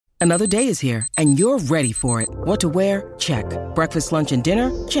Another day is here, and you're ready for it. What to wear? Check. Breakfast, lunch, and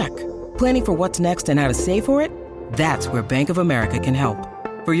dinner? Check. Planning for what's next and how to save for it? That's where Bank of America can help.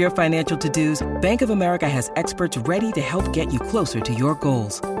 For your financial to-dos, Bank of America has experts ready to help get you closer to your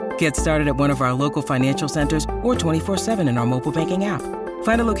goals. Get started at one of our local financial centers or 24/7 in our mobile banking app.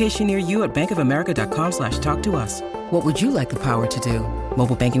 Find a location near you at bankofamerica.com/talktous. What would you like the power to do?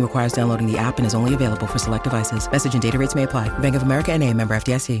 Mobile banking requires downloading the app and is only available for select devices. Message and data rates may apply. Bank of America N.A., member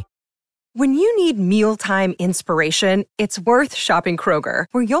FDIC. When you need mealtime inspiration, it's worth shopping Kroger,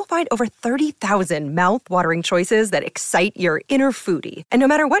 where you'll find over 30,000 mouth-watering choices that excite your inner foodie. And no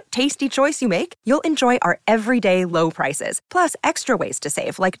matter what tasty choice you make, you'll enjoy our everyday low prices, plus extra ways to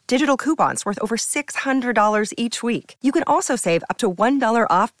save, like digital coupons worth over $600 each week. You can also save up to $1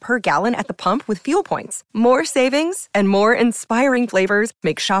 off per gallon at the pump with fuel points. More savings and more inspiring flavors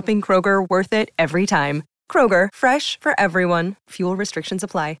make shopping Kroger worth it every time. Kroger, fresh for everyone. Fuel restrictions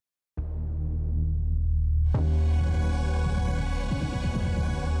apply.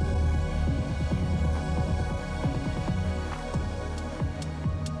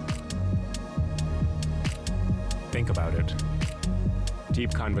 Think about it.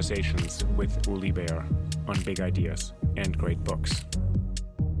 Deep conversations with Uli Baer on big ideas and great books.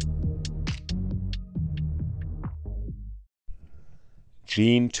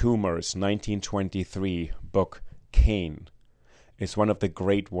 Jean Toomer's 1923 book, Cain, is one of the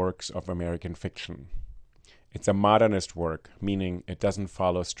great works of American fiction. It's a modernist work, meaning it doesn't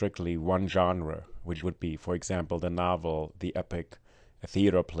follow strictly one genre, which would be, for example, the novel, the epic, a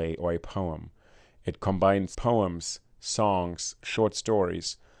theater play, or a poem. It combines poems, songs, short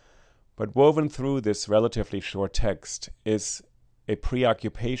stories, but woven through this relatively short text is a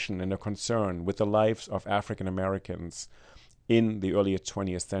preoccupation and a concern with the lives of African Americans in the early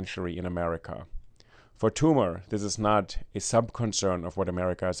 20th century in America. For Toomer, this is not a sub-concern of what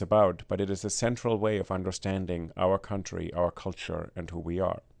America is about, but it is a central way of understanding our country, our culture, and who we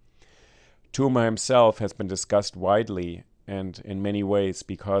are. Toomer himself has been discussed widely and in many ways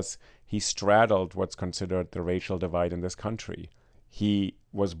because he straddled what's considered the racial divide in this country. He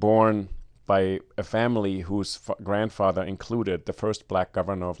was born by a family whose grandfather included the first black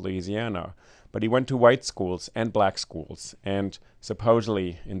governor of Louisiana, but he went to white schools and black schools, and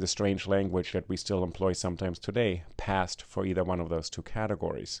supposedly, in the strange language that we still employ sometimes today, passed for either one of those two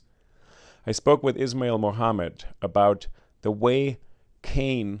categories. I spoke with Ismail Mohammed about the way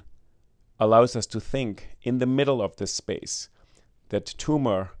Cain allows us to think in the middle of this space that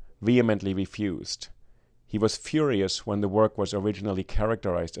Toomer vehemently refused. He was furious when the work was originally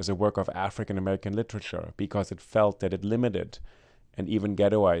characterized as a work of African American literature because it felt that it limited and even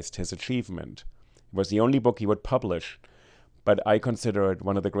ghettoized his achievement. It was the only book he would publish, but I consider it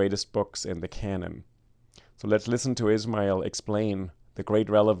one of the greatest books in the canon. So let's listen to Ismail explain the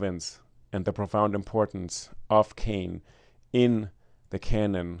great relevance and the profound importance of Cain in the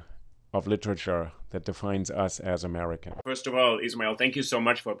canon of literature that defines us as Americans. First of all, Ismail, thank you so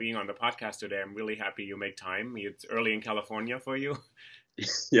much for being on the podcast today. I'm really happy you make time. It's early in California for you.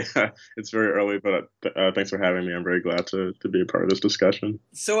 Yeah, it's very early, but thanks for having me. I'm very glad to be a part of this discussion.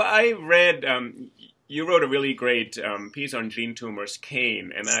 So I read, you wrote a really great piece on Jean Toomer's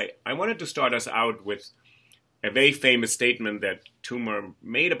Cain, and I wanted to start us out with a very famous statement that Toomer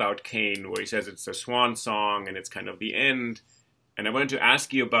made about Cain, where he says it's a swan song and it's kind of the end. And I wanted to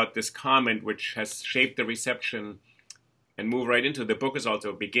ask you about this comment, which has shaped the reception, and move right into the book is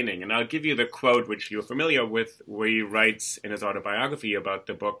also a beginning. And I'll give you the quote, which you're familiar with, where he writes in his autobiography about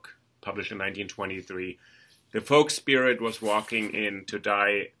the book, published in 1923, "The folk spirit was walking in to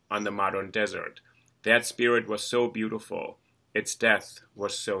die on the modern desert. That spirit was so beautiful. Its death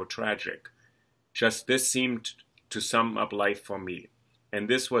was so tragic. Just this seemed to sum up life for me. And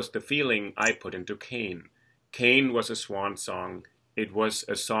this was the feeling I put into Cain. Cain was a swan song. It was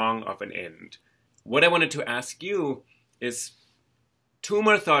a song of an end." What I wanted to ask you is,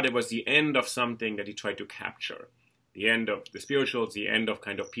 Toomer thought it was the end of something that he tried to capture. The end of the spirituals, the end of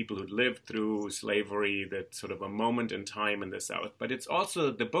kind of people who'd lived through slavery, that sort of a moment in time in the South. But it's also,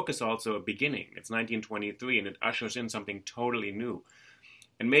 the book is also a beginning. It's 1923, and it ushers in something totally new.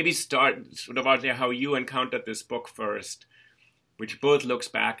 And maybe start sort of out there how you encountered this book first, which both looks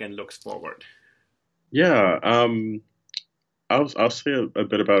back and looks forward. Yeah, I'll say a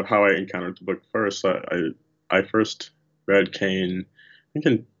bit about how I encountered the book first. I first read Cain, I think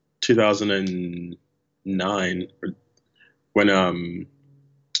in 2009, when a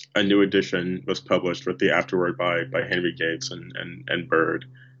new edition was published with the afterword by Henry Gates and Bird.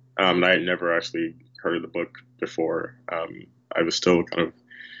 And I had never actually heard of the book before. I was still kind of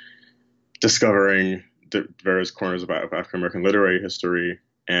discovering the various corners of African American literary history.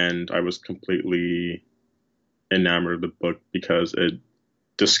 and I was completely enamored of the book because it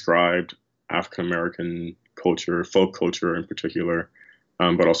described African American culture, folk culture in particular,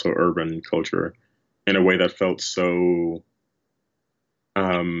 but also urban culture in a way that felt so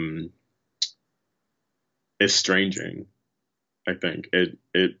estranging. I think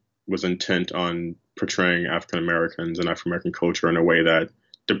it was intent on portraying African Americans and African American culture in a way that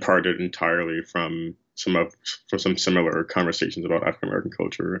departed entirely from some similar conversations about African American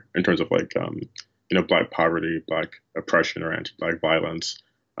culture in terms of like Black poverty, Black oppression, or anti-Black violence.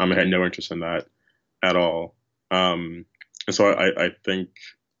 I had no interest in that at all, and so I think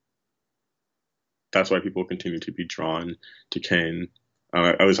that's why people continue to be drawn to Kane.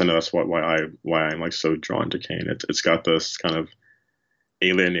 At least I know that's why I'm like so drawn to Kane. It's got this kind of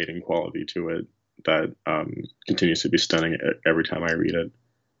alienating quality to it that continues to be stunning every time I read it.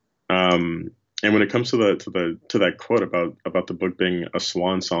 And when it comes to that quote about the book being a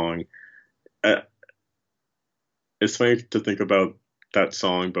swan song, it's funny to think about that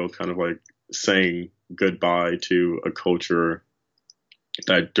song both kind of like saying goodbye to a culture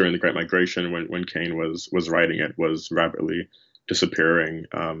that during the Great Migration, when Kane was writing it, was rapidly disappearing.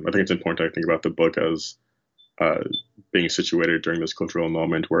 I think it's important to think about the book as being situated during this cultural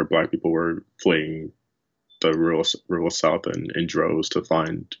moment where Black people were fleeing the rural South in droves to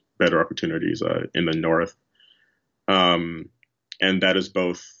find better opportunities in the North. And that is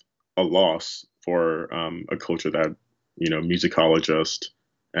both a loss for a culture that, musicologists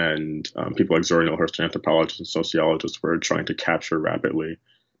and people like Zora Neale Hurston, anthropologists and sociologists, were trying to capture rapidly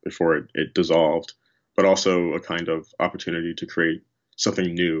before it dissolved, but also a kind of opportunity to create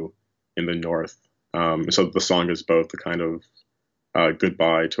something new in the North. So the song is both a kind of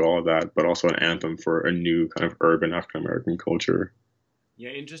goodbye to all of that, but also an anthem for a new kind of urban African American culture.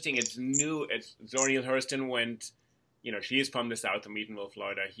 Yeah, interesting. It's new. Zora Neale Hurston went, she is from the South of Meatonville,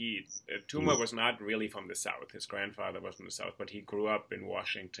 Florida. Toomer was not really from the South. His grandfather was from the South, but he grew up in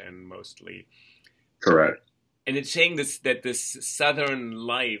Washington mostly. Correct. And it's saying that this Southern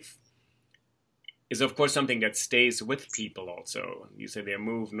life is, of course, something that stays with people also. You say they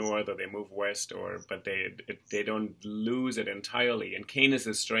move north or they move west, but they don't lose it entirely. And Kane is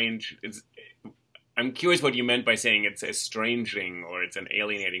I'm curious what you meant by saying it's estranging or it's an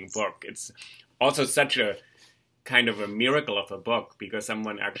alienating book. It's also such a kind of a miracle of a book because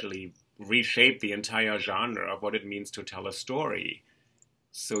someone actually reshaped the entire genre of what it means to tell a story.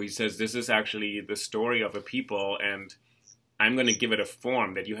 So he says, this is actually the story of a people, and I'm going to give it a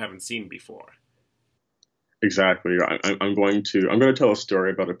form that you haven't seen before. Exactly. I'm going to tell a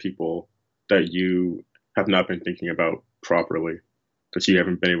story about a people that you have not been thinking about properly, that you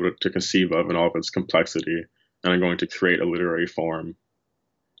haven't been able to conceive of in all of its complexity. And I'm going to create a literary form.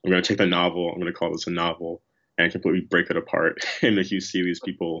 I'm going to take the novel, I'm going to call this a novel, and completely break it apart and make you see these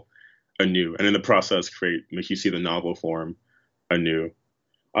people anew. And in the process, make you see the novel form anew.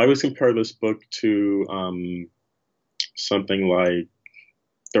 I always compare this book to something like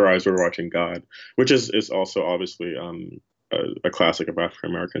Their Eyes Were Watching God, which is also obviously a classic of African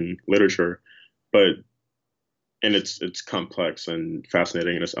American literature, and it's complex and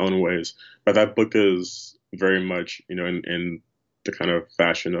fascinating in its own ways. But that book is very much, in the kind of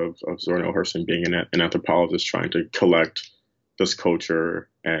fashion of Zora Neale Hurston being an anthropologist trying to collect this culture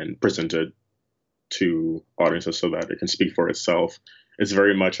and present it to audiences so that it can speak for itself. It's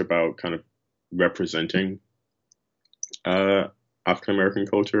very much about kind of representing African American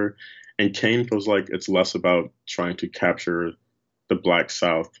culture, and Kane feels like it's less about trying to capture the Black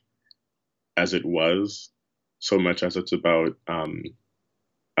South as it was, so much as it's about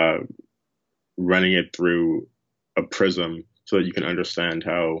running it through a prism so that you can understand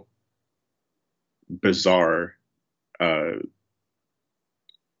how bizarre. It's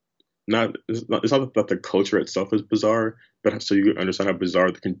not that the culture itself is bizarre, but so you understand how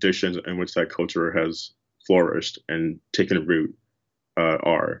bizarre the conditions in which that culture has flourished and taken root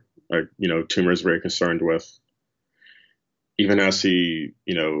are. Like, Toomer is very concerned with, even as he,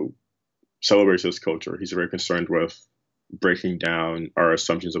 celebrates his culture, he's very concerned with breaking down our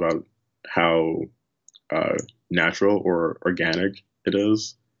assumptions about how natural or organic it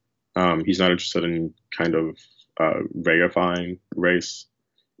is. He's not interested in kind of reifying race.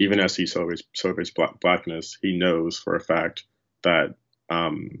 Even as he celebrates blackness, he knows for a fact that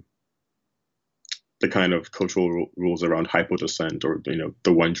the kind of cultural rules around hypodescent, or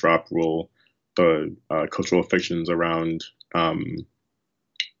the one drop rule, the cultural fictions around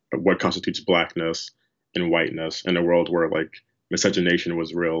what constitutes blackness and whiteness in a world where like miscegenation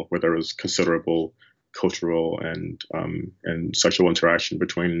was real, where there was considerable cultural and sexual interaction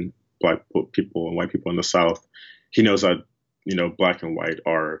between Black people and white people in the South. He knows that black and white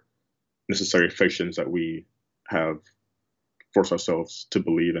are necessary fictions that we have forced ourselves to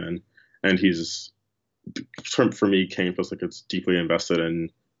believe in. And for me, Kane feels like it's deeply invested in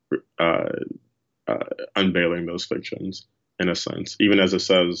uh, unveiling those fictions in a sense, even as it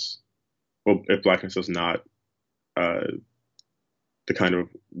says, well, if blackness is not uh, the kind of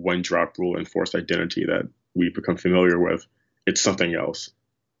one drop rule enforced identity that we become familiar with, it's something else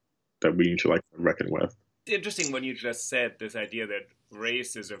that we need to reckon with. It's interesting when you just said this idea that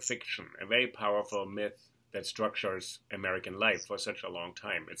race is a fiction, a very powerful myth that structures American life for such a long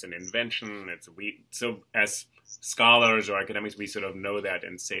time. It's an invention. So as scholars or academics, we sort of know that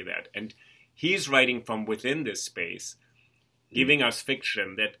and say that. And he's writing from within this space, giving us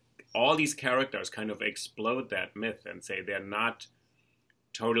fiction that all these characters kind of explode that myth and say they're not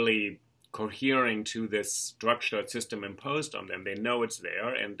totally cohering to this structured system imposed on them. They know it's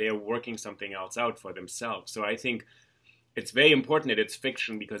there and they're working something else out for themselves. So I think it's very important that it's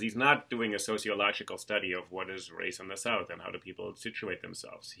fiction because he's not doing a sociological study of what is race in the South and how do people situate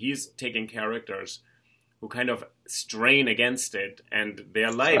themselves. He's taking characters who kind of strain against it and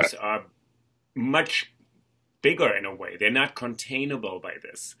their lives are much bigger in a way. They're not containable by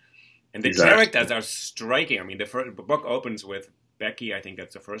this. And the characters are striking. I mean, the book opens with Becky, I think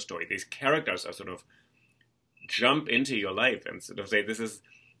that's the first story. These characters are sort of jump into your life and sort of say, this is,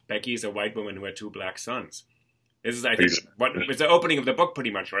 Becky's a white woman who had 2 black sons. This is, I think, it's the opening of the book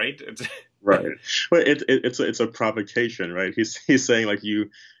pretty much, right? Right. Well, it's a provocation, right? He's saying, like, you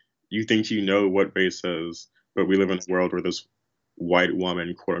think you know what race is, but we live in a world where this white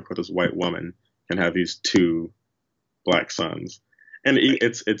woman, quote unquote, this white woman can have these 2 black sons. And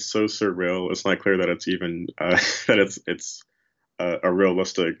it's so surreal. It's not clear that it's even, that it's a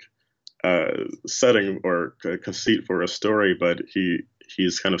realistic setting or conceit for a story, but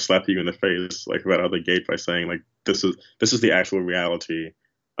he's kind of slapping you in the face like right out of the gate by saying like this is the actual reality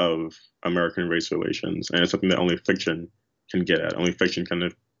of American race relations, and it's something that only fiction can get at. Only fiction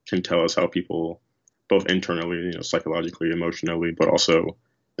can tell us how people, both internally, psychologically, emotionally, but also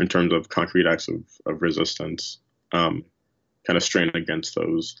in terms of concrete acts of resistance, kind of strain against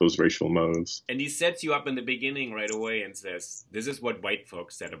those racial modes. And he sets you up in the beginning right away and says, this is what white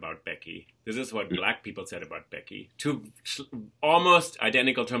folks said about Becky. This is what black people said about Becky. 2 almost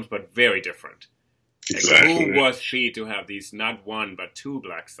identical terms, but very different. Exactly. Like, who was she to have these not 1, but 2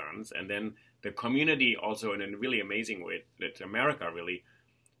 black sons? And then the community also in a really amazing way that America really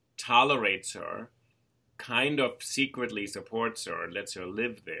tolerates her, kind of secretly supports her, lets her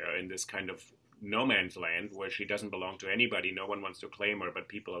live there in this kind of no man's land where she doesn't belong to anybody. No one wants to claim her, but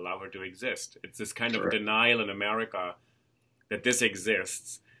people allow her to exist. It's this kind of denial in America that this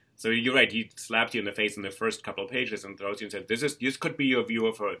exists. So you're right. He slaps you in the face in the first couple of pages and throws you and says, this could be your view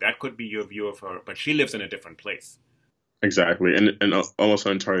of her. That could be your view of her, but she lives in a different place. Exactly. And almost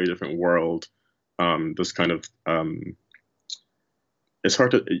an entirely different world. This kind of, it's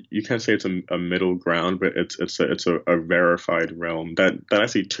hard to, you can't say it's a middle ground, but it's a rarefied realm that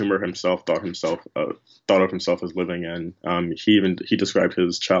actually Toomer himself thought of himself as living in. He described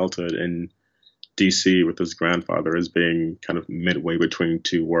his childhood in DC with his grandfather as being kind of midway between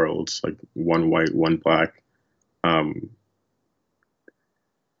 2 worlds, like one white, one black. But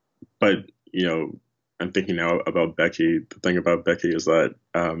I'm thinking now about Becky. The thing about Becky is that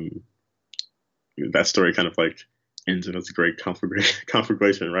that story kind of like ends in this great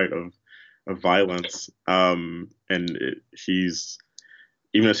conflagration, right, of violence. He's,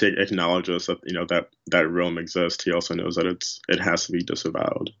 even as he acknowledges that that realm exists, he also knows that it has to be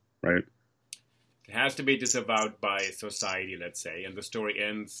disavowed, right? It has to be disavowed by society, let's say, and the story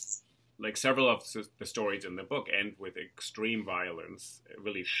ends, like several of the stories in the book end with extreme violence,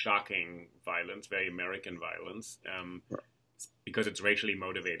 really shocking violence, very American violence, because it's racially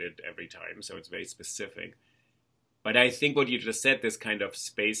motivated every time, so it's very specific. But I think what you just said, this kind of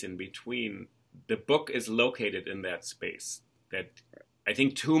space in between, the book is located in that space. That I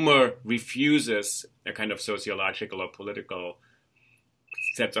think Toomer refuses a kind of sociological or political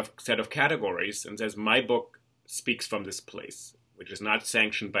set of categories and says, my book speaks from this place, which is not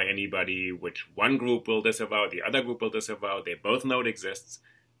sanctioned by anybody, which one group will disavow, the other group will disavow. They both know it exists.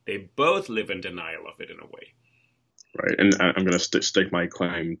 They both live in denial of it in a way. Right, and I'm going to stake my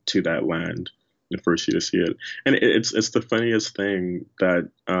claim to that land and force you to see it. And it's the funniest thing that,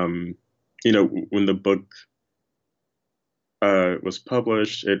 when the book was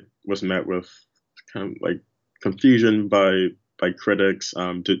published, it was met with kind of like confusion by critics.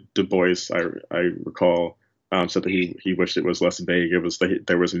 Du Bois, I recall, said that he wished it was less vague. It was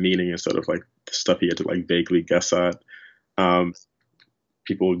there was meaning instead of like the stuff he had to like vaguely guess at.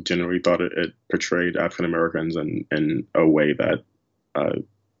 people generally thought it portrayed African Americans in a way that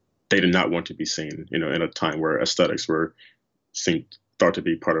they did not want to be seen, in a time where aesthetics were thought to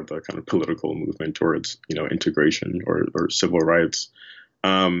be part of the kind of political movement towards, integration or civil rights.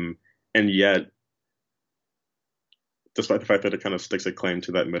 And yet, despite the fact that it kind of stakes a claim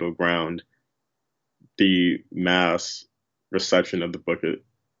to that middle ground, the mass reception of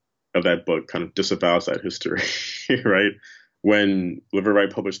that book kind of disavows that history, right? When Liver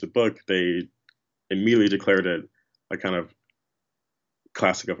Wright published the book, they immediately declared it a kind of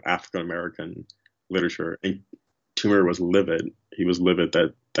classic of African American literature. And Toomer was livid. He was livid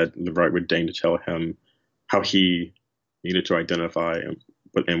that Liver Wright would deign to tell him how he needed to identify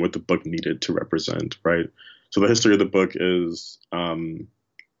and what the book needed to represent, right? So the history of the book is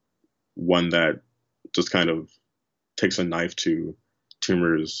one that just kind of takes a knife to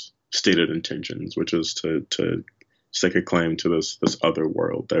Toomer's stated intentions, which is to stake a claim to this other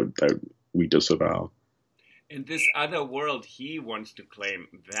world that we disavow. And this other world he wants to claim,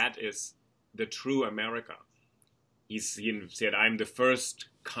 that is the true America. He said, I'm the first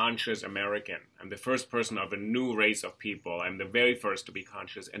conscious American. I'm the first person of a new race of people. I'm the very first to be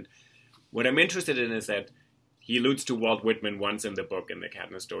conscious. And what I'm interested in is that he alludes to Walt Whitman once in the book, in the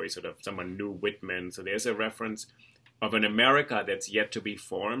Katniss story, sort of someone knew Whitman. So there's a reference of an America that's yet to be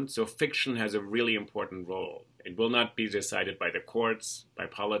formed. So fiction has a really important role. It will not be decided by the courts, by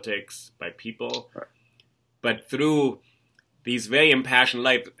politics, by people, but through these very impassioned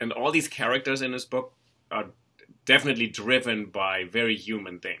lives. And all these characters in this book are definitely driven by very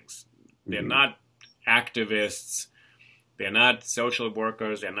human things. They're not activists. They're not social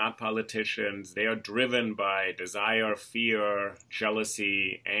workers. They're not politicians. They are driven by desire, fear,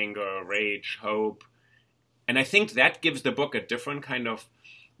 jealousy, anger, rage, hope. And I think that gives the book a different kind of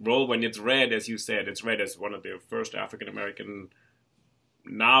role when it's read, as you said. It's read as one of the first African-American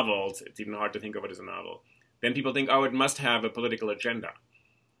novels. It's even hard to think of it as a novel. Then people think, oh, it must have a political agenda.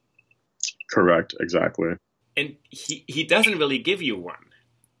 Correct, exactly. And he doesn't really give you one.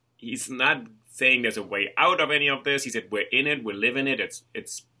 He's not saying there's a way out of any of this. He said, we're in it, we live in it.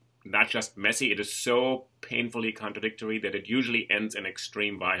 It's not just messy. It is so painfully contradictory that it usually ends in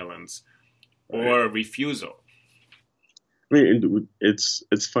extreme violence or refusal. I mean, it's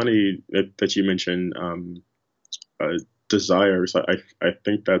funny that you mentioned desires. I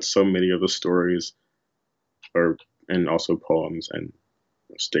think that so many of the stories, and also poems and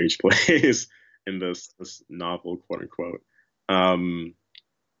stage plays in this novel, quote unquote,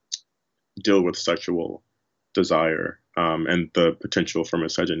 deal with sexual desire and the potential for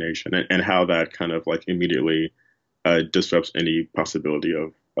miscegenation, and how that kind of like immediately disrupts any possibility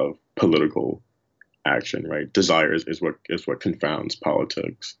of political action, right? Desire is what confounds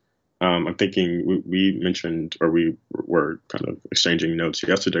politics. I'm thinking we mentioned, or we were kind of exchanging notes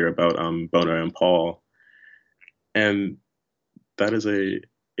yesterday about Bona and Paul, and that is a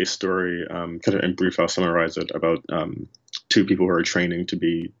story, kind of in brief, I'll summarize it, about two people who are training to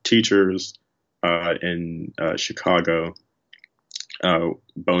be teachers in Chicago.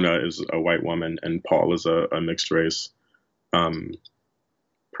 Bona is a white woman and Paul is a mixed race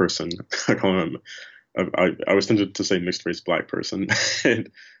person. I call him, I was tempted to say mixed race black person. And,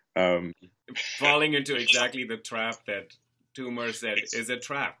 falling into exactly the trap that Toomer said is a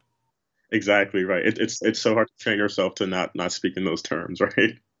trap. Exactly right. It's so hard to train yourself to not speak in those terms,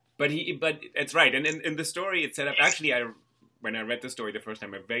 right? But it's right. And in the story, it's set up. Actually, when I read the story the first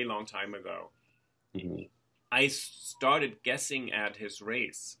time, a very long time ago, I started guessing at his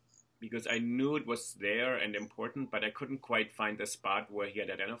race because I knew it was there and important, but I couldn't quite find the spot where he had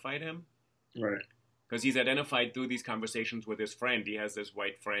identified him. Right. Because he's identified through these conversations with his friend. He has this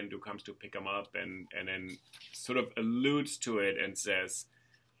white friend who comes to pick him up and then sort of alludes to it and says,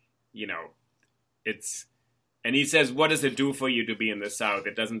 and he says, what does it do for you to be in the South?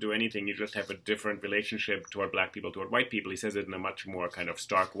 It doesn't do anything. You just have a different relationship toward black people, toward white people. He says it in a much more kind of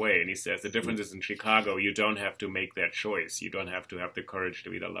stark way. And he says the difference is in Chicago, you don't have to make that choice. You don't have to have the courage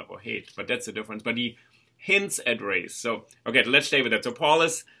to either love or hate. But that's the difference. But he hints at race. So, okay, let's stay with that. So Paul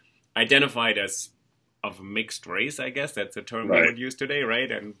is identified as of mixed race, I guess. That's a term we would use today,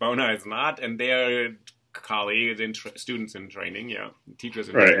 right? And Bona is not. And they're colleagues and students in training, teachers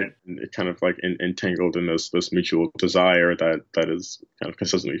in training. And it kind of like entangled in this mutual desire that is kind of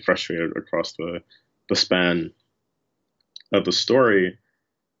consistently frustrated across the span of the story.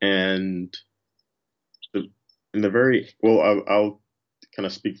 And I'll kind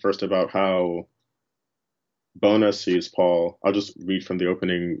of speak first about how Bona sees Paul. I'll just read from the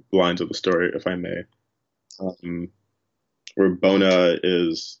opening lines of the story, if I may. Where Bona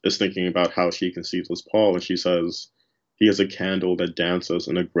is thinking about how she conceives as Paul, and she says, He is a candle that dances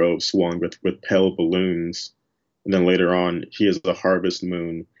in a grove swung with pale balloons. And then later on, he is a harvest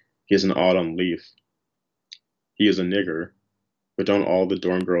moon. He is an autumn leaf. He is a nigger. But don't all the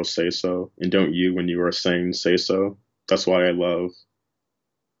dorm girls say so? And don't you, when you are sane, say so? That's why I love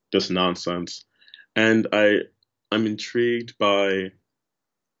this nonsense. And I'm intrigued by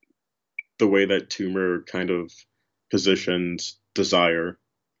the way that Toomer kind of positions desire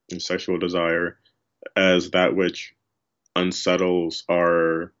and sexual desire as that which unsettles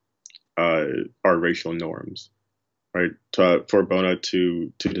our racial norms, right? For Bona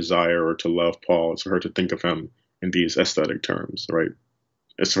to desire or to love Paul, it's for her to think of him in these aesthetic terms, right?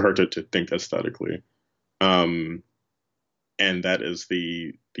 It's for her to think aesthetically, and that is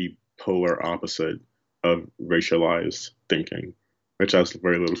the polar opposite of racialized thinking, which has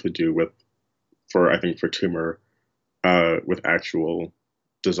very little to do with, I think for Toomer, with actual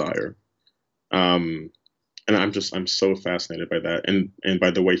desire. And I'm so fascinated by that, and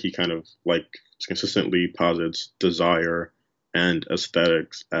by the way he kind of like consistently posits desire and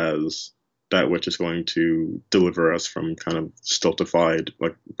aesthetics as that which is going to deliver us from kind of stultified,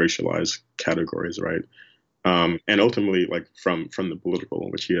 like racialized categories, right? And ultimately, like from the political,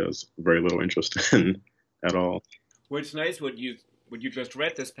 which he has very little interest in at all. Well, it's nice what you just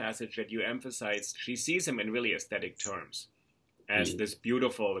read this passage that you emphasized. She sees him in really aesthetic terms, as this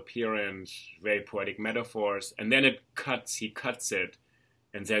beautiful appearance, very poetic metaphors, and then he cuts it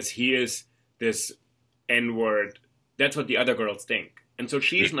and says he is this N-word. That's what the other girls think. And so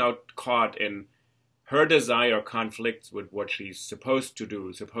she's now caught in her desire conflicts with what she's supposed to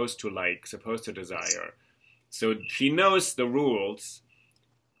do, supposed to like, supposed to desire. So she knows the rules,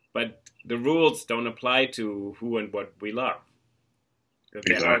 but the rules don't apply to who and what we love.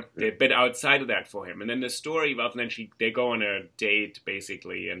 They're a bit outside of that for him. And then the story of then they go on a date,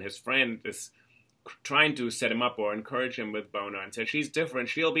 basically, and his friend is trying to set him up or encourage him with Bona and said, she's different,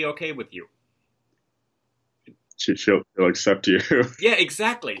 she'll be okay with you. She'll accept you. Yeah,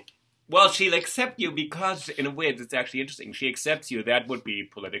 exactly. Well, she'll accept you because, in a way, it's actually interesting. She accepts you, that would be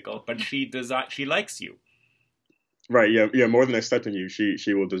political, but she likes you. Right, yeah, more than accepting you,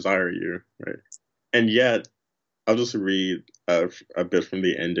 she will desire you, right? And yet, I'll just read a bit from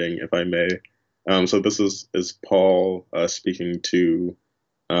the ending, if I may. So this is Paul speaking to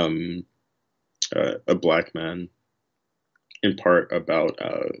a black man, in part about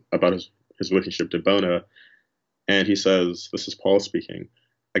his relationship to Bona, and he says, "This is Paul speaking.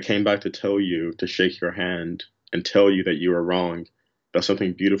 I came back to tell you to shake your hand and tell you that you are wrong, that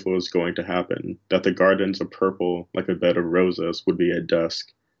something beautiful is going to happen, that the gardens are purple like a bed of roses would be at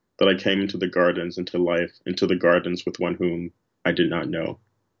dusk." That I came into the gardens, into life, into the gardens with one whom I did not know,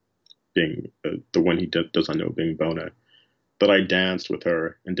 being the one he does not know, being Bona. That I danced with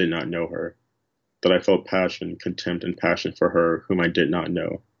her and did not know her. That I felt passion, contempt, and passion for her whom I did not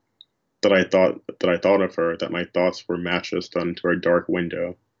know. That I thought of her, that my thoughts were matches done into her dark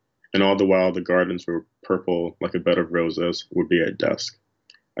window, and all the while the gardens were purple like a bed of roses would be at dusk.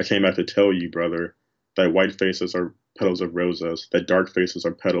 I came back to tell you, brother, that white faces are petals of roses, that dark faces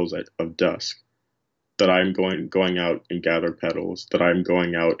are petals of dusk, that I am going out and gather petals, that I am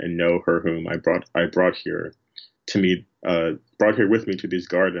going out and know her whom I brought here to me, brought here with me to these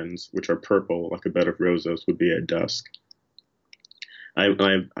gardens, which are purple like a bed of roses would be at dusk. I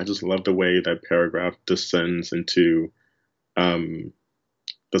just love the way that paragraph descends into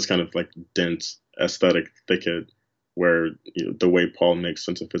this kind of like dense aesthetic thicket, where the way Paul makes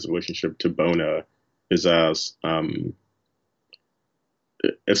sense of his relationship to Bona is as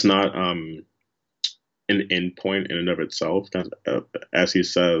it's not an end point in and of itself. As he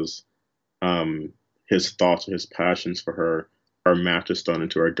says, his thoughts and his passions for her are matches done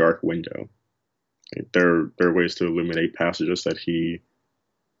into our dark window. There are ways to illuminate passages that he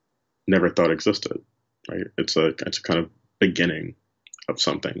never thought existed. Right? It's a kind of beginning of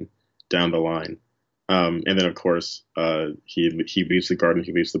something down the line. And then, of course, he leaves the garden,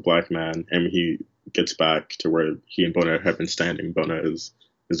 he leaves the black man, and he gets back to where he and Bona have been standing. Bona is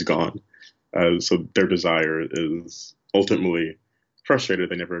gone. So their desire is ultimately frustrated.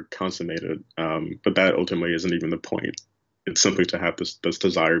 They never consummated. But that ultimately isn't even the point. It's simply to have this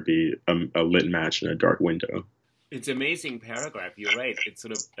desire be a lit match in a dark window. It's an amazing paragraph. You're right. It's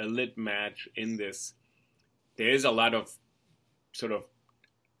sort of a lit match in this. There is a lot of sort of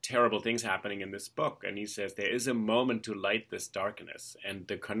terrible things happening in this book, and he says there is a moment to light this darkness, and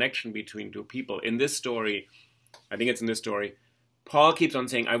the connection between two people in this story, I think it's in this story, Paul keeps on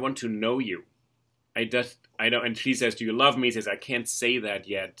saying, I want to know you. I don't, and she says, do you love me? He says, I can't say that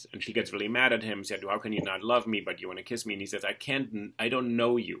yet. And she gets really mad at him, said, how can you not love me, but you want to kiss me? And he says, I don't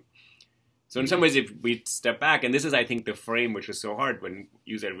know you. So in some ways, if we step back, and this is, I think, the frame which is so hard when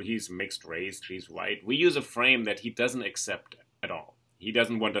you said he's mixed race, he's white, we use a frame that he doesn't accept at all. He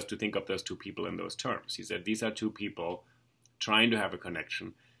doesn't want us to think of those two people in those terms. He said these are two people trying to have a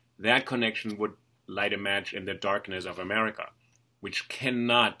connection. That connection would light a match in the darkness of America, which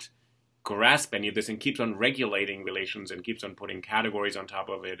cannot grasp any of this and keeps on regulating relations and keeps on putting categories on top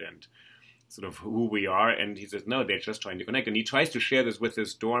of it and sort of who we are. And he says, no, they're just trying to connect. And he tries to share this with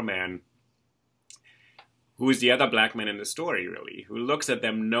this doorman, who is the other black man in the story, really, who looks at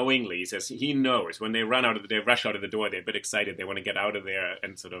them knowingly. He says he knows when they rush out of the door, they're a bit excited. They want to get out of there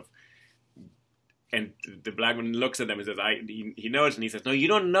and sort of, and the black man looks at them and says, he knows. And he says, no, you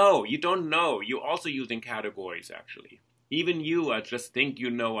don't know. You don't know. You're also using categories, actually. Even you just think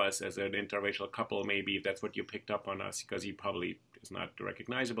you know us as an interracial couple, maybe, if that's what you picked up on us, because he probably is not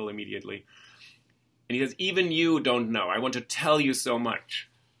recognizable immediately. And he says, even you don't know. I want to tell you so much.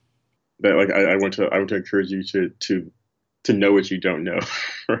 That like I want to encourage you to know what you don't know,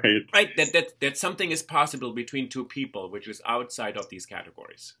 right? Right. That something is possible between two people, which is outside of these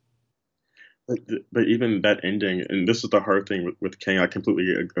categories. But even that ending, and this is the hard thing with King, I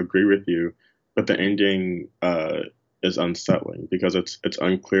completely agree with you. But the ending is unsettling because it's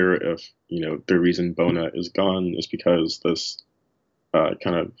unclear if the reason Bona is gone is because this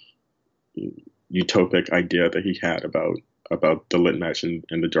kind of utopic idea that he had about the lit match in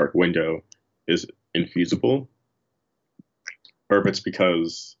the dark window is infeasible, or if it's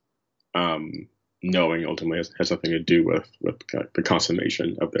because knowing ultimately has something to do with the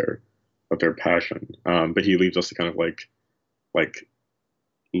consummation of their passion. But he leaves us to kind of like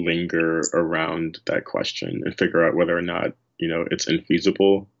linger around that question and figure out whether or not it's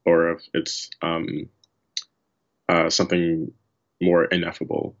infeasible or if it's something more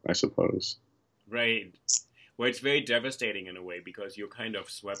ineffable, I suppose. Right. Well, it's very devastating in a way because you're kind of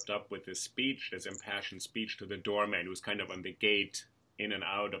swept up with this speech, this impassioned speech to the doorman who's kind of on the gate in and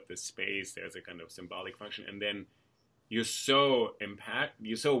out of this space. There's a kind of symbolic function. And then you're so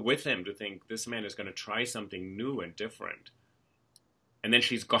with him to think this man is going to try something new and different. And then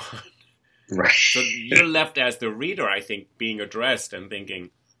she's gone. Right. So you're left as the reader, I think, being addressed and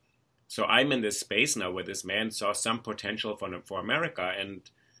thinking, so I'm in this space now where this man saw some potential for America. And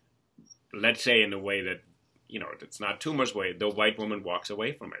let's say in a way that, it's not Toomer's way, the white woman walks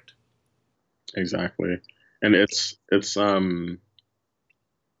away from it. Exactly. And it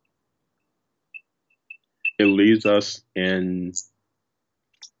leaves us in,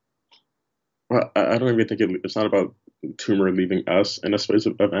 well, I don't even think it's not about Toomer leaving us in a space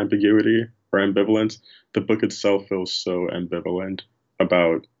of ambiguity or ambivalence. The book itself feels so ambivalent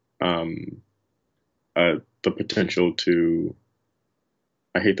about the potential to,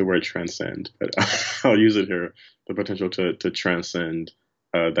 I hate the word transcend, but I'll use it here, the potential to transcend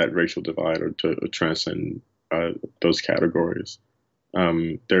that racial divide or to transcend those categories.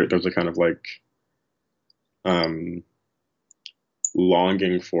 There's a kind of like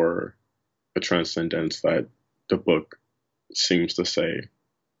longing for a transcendence that the book seems to say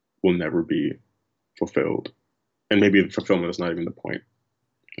will never be fulfilled. And maybe fulfillment is not even the point.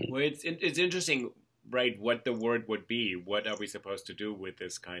 Well, it's interesting, right, what the word would be. What are we supposed to do with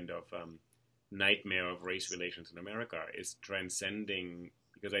this kind of nightmare of race relations in America? Is transcending,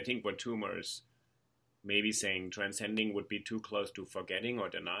 because I think what Toomer's maybe saying, transcending would be too close to forgetting or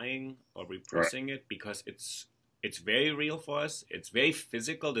denying or repressing it, because it's very real for us. It's very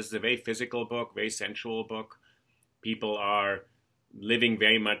physical. This is a very physical book, very sensual book. People are living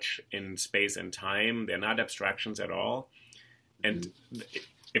very much in space and time. They're not abstractions at all. And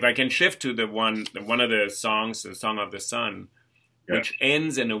if I can shift to one of the songs, the Song of the Sun, which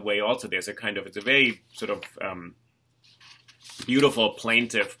ends in a way also, it's a very sort of beautiful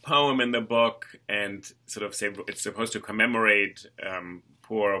plaintive poem in the book, and sort of say it's supposed to commemorate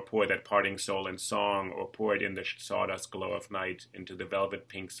pour that parting soul in song, or pour it in the sawdust glow of night into the velvet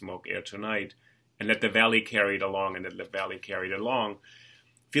pink smoke air tonight, and let the valley carry it along, and let the valley carry it along.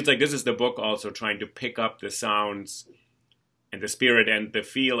 Feels like this is the book also trying to pick up the sounds and the spirit and the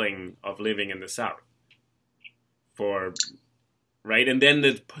feeling of living in the South. Right? And then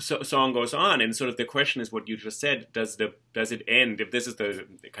the song goes on, and sort of the question is what you just said, does it end? If this is the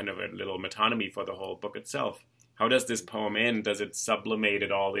kind of a little metonymy for the whole book itself, how does this poem end? Does it sublimate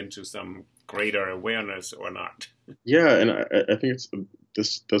it all into some greater awareness or not? Yeah, and I think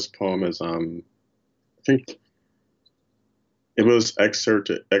this poem is, I think it was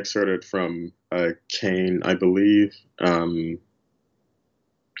excerpted from Cain, I believe,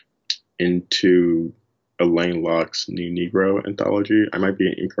 into Elaine Locke's New Negro anthology. I might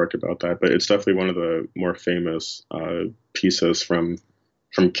be incorrect about that, but it's definitely one of the more famous pieces from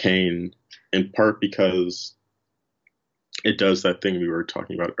Cain. in part because it does that thing we were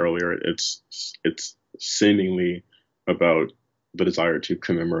talking about earlier. It's seemingly about the desire to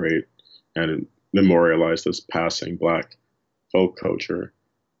commemorate and memorialize this passing Black folk culture.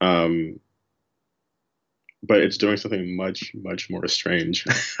 But it's doing something much, much more strange,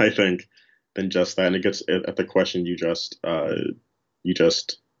 I think, than just that. And it gets at the question you just kind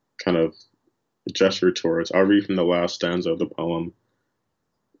of gestured towards. I'll read from the last stanza of the poem.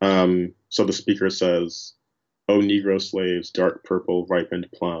 So the speaker says, "O Negro slaves, dark purple ripened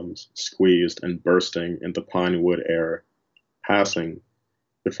plums, squeezed and bursting in the pine wood air, passing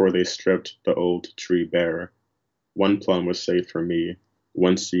before they stripped the old tree bare. One plum was saved for me,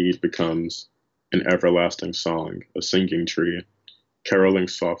 one seed becomes an everlasting song, a singing tree, caroling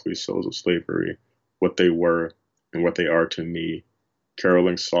softly souls of slavery, what they were and what they are to me,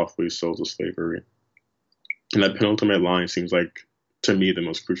 caroling softly souls of slavery." And that penultimate line seems like, to me, the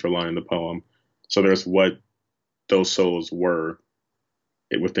most crucial line in the poem. So there's what those souls were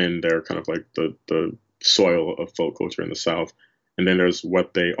within their kind of like the soil of folk culture in the South. And then there's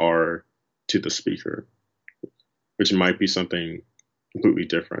what they are to the speaker, which might be something completely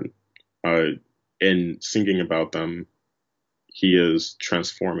different. In singing about them, he is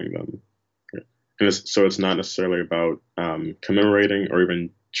transforming them. And so it's not necessarily about commemorating or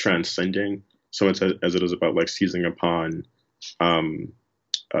even transcending so much as it is about like seizing upon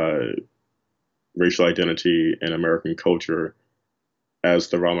racial identity and American culture as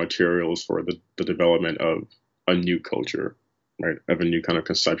the raw materials for the development of a new culture, right? Of a new kind of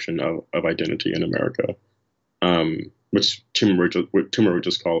conception of identity in America, which Toomer would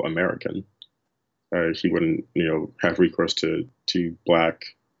just call American. He wouldn't, have recourse to Black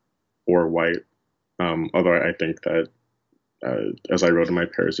or white. Although I think that, as I wrote in my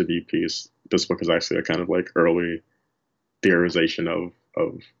Paris Review piece, this book is actually a kind of like early theorization of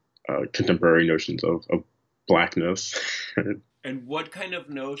contemporary notions of Blackness. And what kind of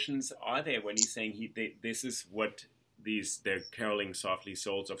notions are there when he's saying this is what they're caroling softly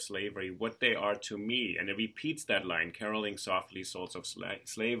souls of slavery, what they are to me? And it repeats that line, caroling softly souls of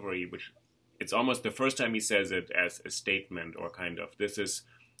slavery, which it's almost the first time he says it as a statement or kind of, this is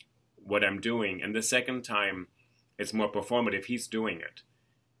what I'm doing. And the second time, it's more performative. He's doing it.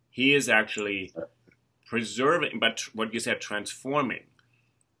 He is actually preserving, but what you said, transforming.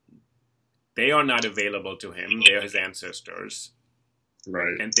 They are not available to him. They're his ancestors.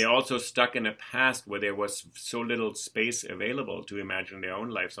 Right. And they're also stuck in a past where there was so little space available to imagine their own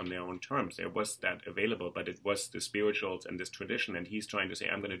lives on their own terms. There was that available, but it was the spirituals and this tradition. And he's trying to say,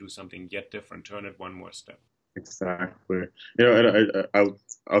 I'm going to do something yet different, turn it one more step. Exactly. And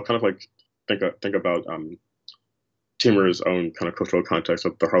I'll kind of like think about Toomer's own kind of cultural context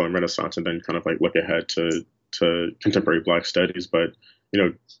of the Harlem Renaissance, and then kind of like look ahead to contemporary Black studies. But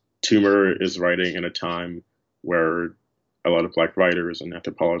Toomer is writing in a time where a lot of Black writers and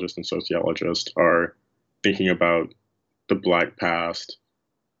anthropologists and sociologists are thinking about the Black past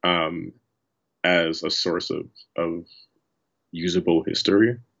as a source of usable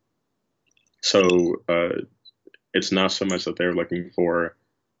history. So it's not so much that they're looking for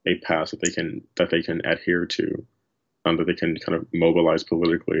a past that they can adhere to, that they can kind of mobilize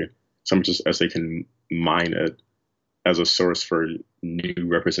politically, so much as they can mine it as a source for new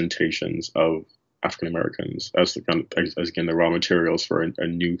representations of African Americans, as again the raw materials for a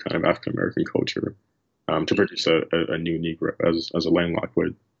new kind of African American culture, to produce a new Negro, as Alain Locke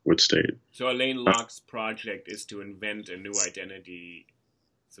would state. So Alain Locke's project is to invent a new identity,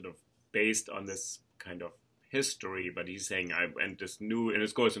 sort of based on this kind of history, but he's saying and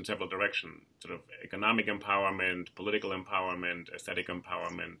it goes in several directions, sort of economic empowerment, political empowerment, aesthetic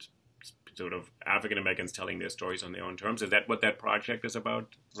empowerment, sort of African Americans telling their stories on their own terms. Is that what that project is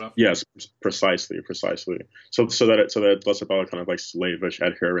about, roughly? Yes, precisely. So that it's less about kind of like slavish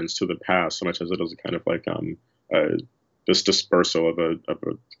adherence to the past, so much as it is a kind of like this dispersal of a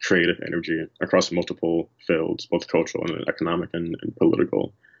creative energy across multiple fields, both cultural and economic and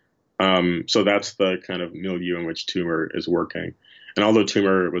political. So that's the kind of milieu in which Toomer is working. And although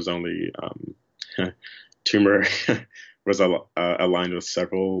Toomer was only Toomer was aligned with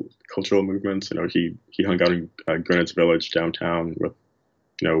several cultural movements. He hung out in Greenwich Village downtown with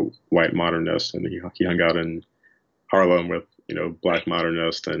white modernists, and he hung out in Harlem with Black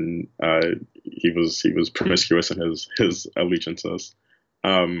modernists, and he was promiscuous in his allegiances.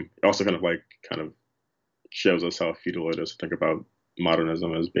 It also kind of shows us how futile it is to think about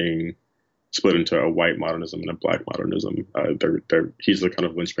modernism as being split into a white modernism and a Black modernism. He's the kind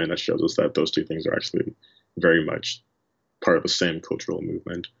of linchpin that shows us that those two things are actually very much part of the same cultural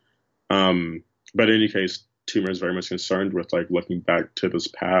movement. But in any case, Toomer is very much concerned with looking back to this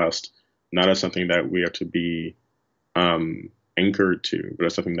past not as something that we have to be anchored to, but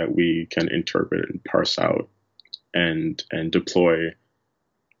as something that we can interpret and parse out and deploy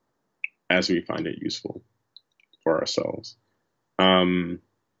as we find it useful for ourselves. And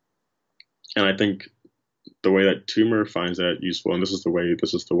I think the way that Toomer finds that useful, and this is the way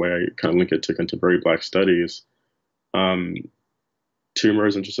I kind of link it to contemporary Black studies. Toomer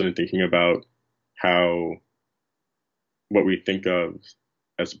is interested in thinking about how what we think of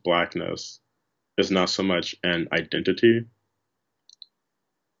as Blackness is not so much an identity,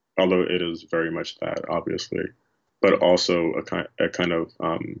 although it is very much that, obviously, but also a kind of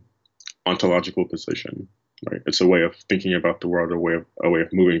ontological position. Right? It's a way of thinking about the world, a way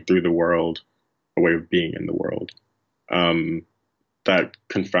of moving through the world, a way of being in the world. That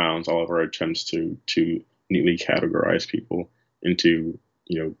confounds all of our attempts to neatly categorize people into,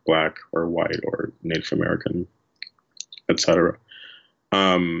 Black or white or Native American, etc.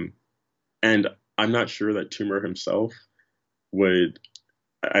 And I'm not sure that Toomer himself would.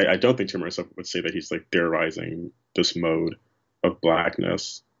 I don't think Toomer himself would say that he's like theorizing this mode of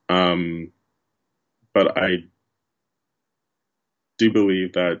Blackness. But I do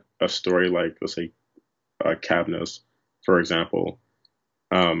believe that a story like, let's say, Cavness, for example,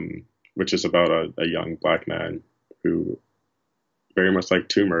 which is about a young Black man who, very much like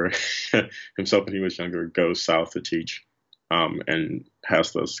Toomer himself when he was younger, goes south to teach, and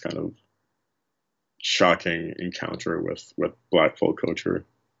has this kind of shocking encounter with Black folk culture.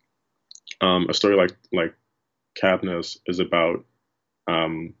 A story like Cavness is about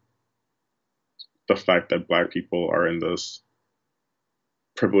the fact that Black people are in this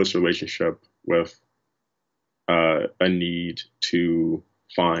privileged relationship with a need to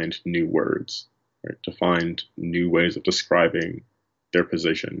find new words, right? To find new ways of describing their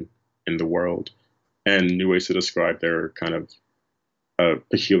position in the world and new ways to describe their kind of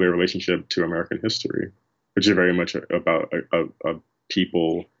peculiar relationship to American history, which is very much about a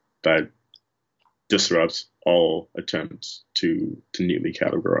people that disrupts all attempts to neatly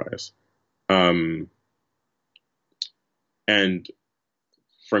categorize. And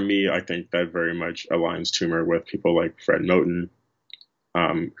for me, I think that very much aligns Toomer with people like Fred Moten,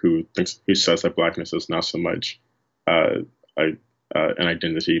 who says that Blackness is not so much an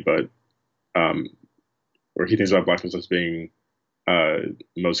identity, but or he thinks about Blackness as being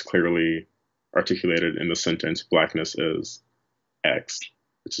most clearly articulated in the sentence "Blackness is X,"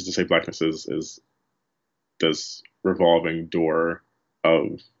 which is to say, Blackness is this revolving door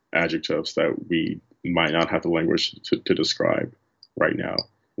of adjectives that we might not have the language to describe right now.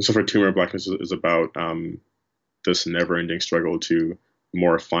 And so for Toomer, Blackness is about this never-ending struggle to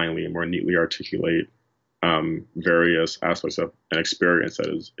more finely and more neatly articulate various aspects of an experience that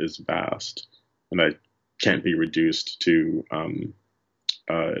is vast and that can't be reduced to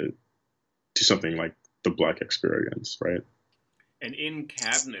something like the Black experience, right? And in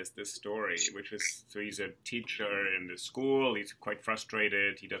Cavness, this story, so he's a teacher in the school, he's quite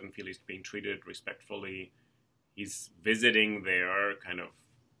frustrated, he doesn't feel he's being treated respectfully, he's visiting there, kind of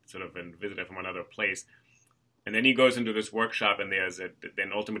sort of a visitor from another place, and then he goes into this workshop, and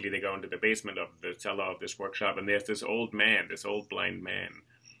then ultimately they go into the basement of the cellar of this workshop, and there's this old blind man,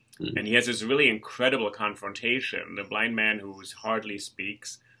 and he has this really incredible confrontation, the blind man who hardly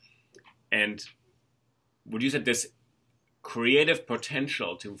speaks, and would you say this creative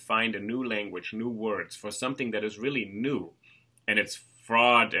potential to find a new language, new words for something that is really new, and it's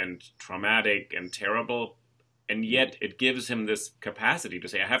fraught and traumatic and terrible, and yet it gives him this capacity to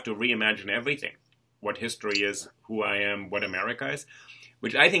say, I have to reimagine everything, what history is, who I am, what America is,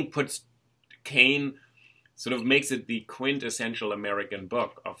 which I think puts Cain, sort of makes it the quintessential American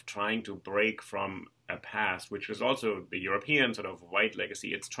book of trying to break from a past, which is also the European sort of white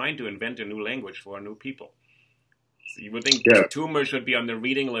legacy. It's trying to invent a new language for a new people. So you would think Toomer should be on the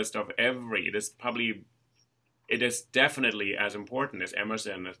reading list of it is definitely as important as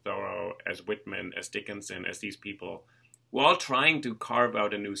Emerson, as Thoreau, as Whitman, as Dickinson, as these people. We're all trying to carve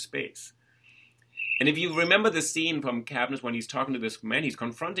out a new space. And if you remember the scene from Cavness when he's talking to this man, he's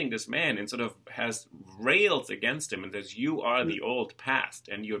confronting this man and sort of has rails against him and says, you are the old past,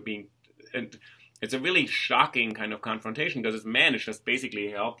 and you're being... And it's a really shocking kind of confrontation because this man is just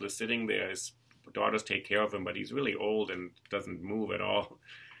basically helpless sitting there. His daughters take care of him, but he's really old and doesn't move at all.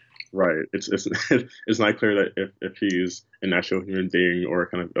 Right. It's not clear that if he's a natural human being or a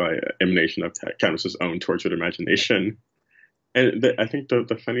kind of emanation of Cavness's own tortured imagination. And I think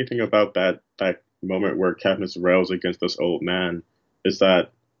the funny thing about that moment where Cavness rails against this old man is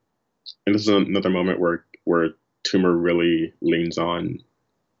that, and this is another moment where Toomer really leans on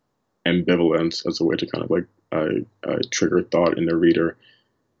ambivalence as a way to kind of like trigger thought in the reader.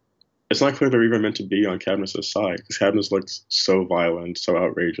 it's not clear they're even meant to be on Cadmus's side, because Cadmus looks so violent, so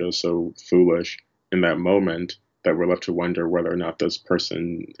outrageous, so foolish in that moment that we're left to wonder whether or not this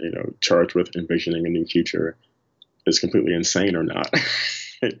person, charged with envisioning a new future is completely insane or not.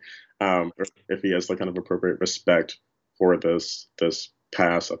 If he has the kind of appropriate respect for this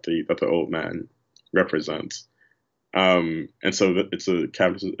past that the old man represents. And so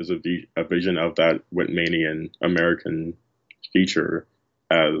Cadmus is a vision of that Whitmanian American feature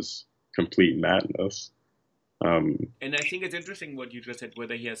as complete madness. And I think it's interesting what you just said,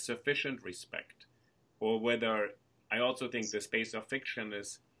 whether he has sufficient respect, or whether I also think the space of fiction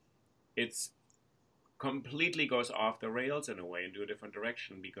it's completely goes off the rails in a way into a different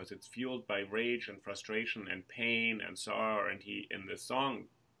direction, because it's fueled by rage and frustration and pain and sorrow. And he, in the song,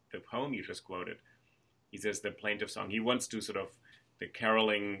 the poem you just quoted, he says the plaintive song, he wants to sort of the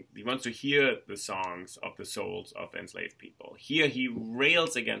caroling, he wants to hear the songs of the souls of enslaved people. Here he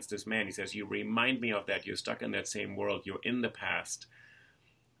rails against this man. He says, you remind me of that. You're stuck in that same world. You're in the past.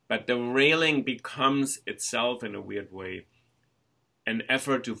 But the railing becomes itself, in a weird way, an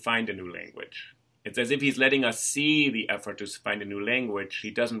effort to find a new language. It's as if he's letting us see the effort to find a new language. He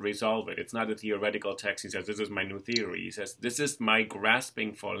doesn't resolve it. It's not a theoretical text. He says, this is my new theory. He says, this is my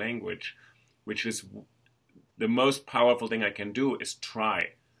grasping for language, which is the most powerful thing I can do is try.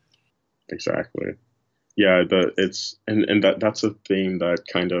 Exactly. Yeah, that's a theme that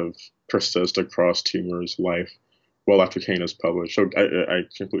kind of persists across Toomer's life well after Cain is published. So I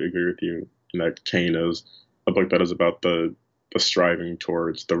completely agree with you in that Cain is a book that is about the striving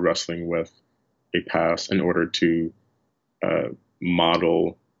towards, the wrestling with a past in order to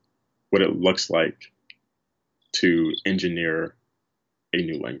model what it looks like to engineer a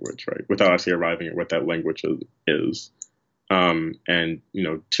new language, right? Without actually arriving at what that language is. And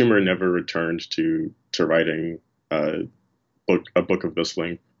Toomer never returned to writing a book of this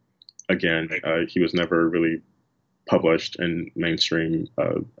length again. He was never really published in mainstream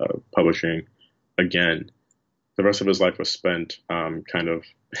publishing again. The rest of his life was spent kind of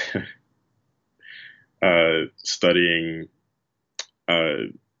studying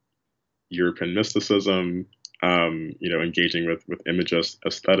European mysticism, engaging with imagist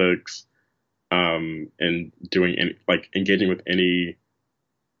aesthetics, and engaging with any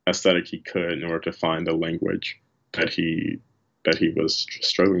aesthetic he could in order to find the language that he was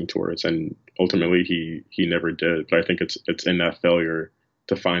struggling towards. And ultimately he never did. But I think it's in that failure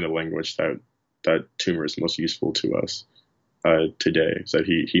to find a language that Toomer is most useful to us today, is that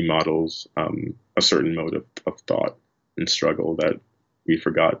he models a certain mode of thought and struggle that we've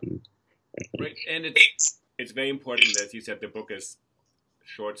forgotten. Right, and it's very important, as you said, the book is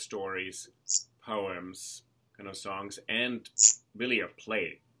short stories, poems, kind of songs, and really a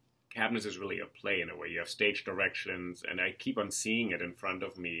play. Cadmus is really a play in a way. You have stage directions, and I keep on seeing it in front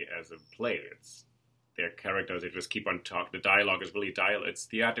of me as a play. Their characters, they just keep on talking. The dialogue is really it's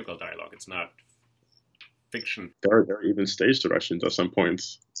theatrical dialogue. It's not fiction. There are even stage directions at some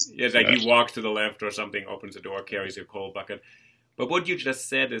points. Yes, like he walks to the left or something, opens the door, carries a coal bucket. But what you just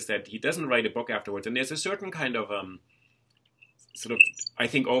said is that he doesn't write a book afterwards, and there's a certain kind of sort of, I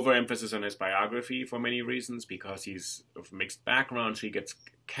think, overemphasis on his biography for many reasons, because he's of mixed background, so he gets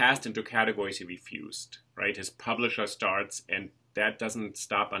cast into categories he refused, right? His publisher starts, and that doesn't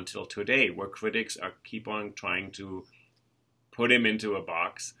stop until today, where critics keep on trying to put him into a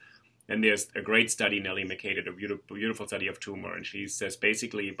box. And there's a great study, Nellie McKay did a beautiful study of Toomer, and she says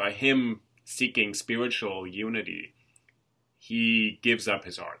basically by him seeking spiritual unity, he gives up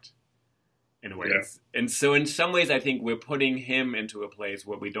his art in a way. Yeah. And so in some ways, I think we're putting him into a place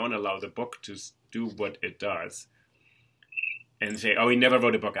where we don't allow the book to do what it does and say, oh, he never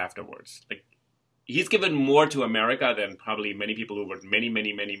wrote a book afterwards. Like, he's given more to America than probably many people who wrote many,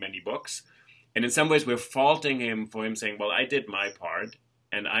 many, many, many books. And in some ways, we're faulting him for him saying, well, I did my part,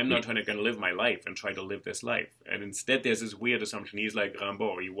 and I'm not going to live my life and try to live this life. And instead, there's this weird assumption. He's like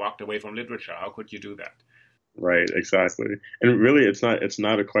Rimbaud. He walked away from literature. How could you do that? Right, exactly. And really, it's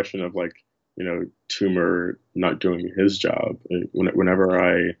not a question of Toomer not doing his job. Whenever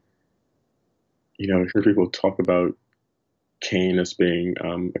I, hear people talk about Cain as being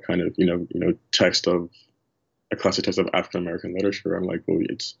a kind of, text of a classic text of African American literature, I'm like, well,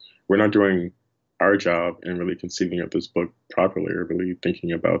 we're not doing our job in really conceiving of this book properly, or really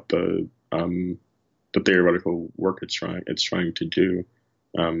thinking about the theoretical work it's trying to do.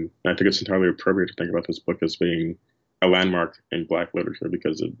 And I think it's entirely appropriate to think about this book as being a landmark in Black literature,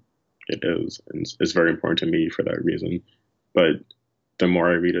 because it is, and it's very important to me for that reason. But the more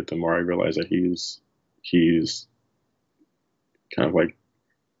I read it, the more I realize that he's kind of like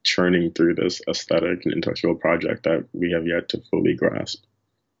churning through this aesthetic and intellectual project that we have yet to fully grasp.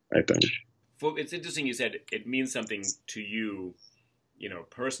 I think. It's interesting you said it means something to you,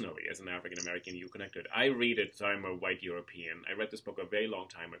 personally, as an African American, you connected. I read it, so I'm a white European. I read this book a very long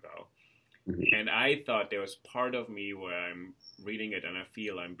time ago. Mm-hmm. And I thought there was part of me where I'm reading it and I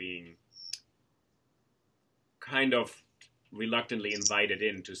feel I'm being kind of reluctantly invited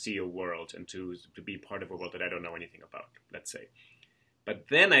in to see a world and to be part of a world that I don't know anything about, let's say. But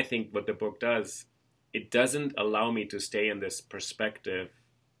then I think what the book does, it doesn't allow me to stay in this perspective,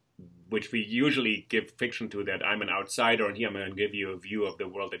 which we usually give fiction to, that I'm an outsider and here I'm going to give you a view of the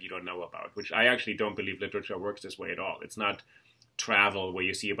world that you don't know about, which I actually don't believe literature works this way at all. It's not travel where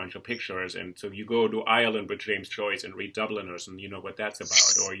you see a bunch of pictures and so you go to Ireland with James Joyce and read Dubliners and you know what that's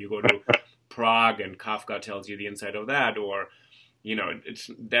about, or you go to Prague and Kafka tells you the inside of that, or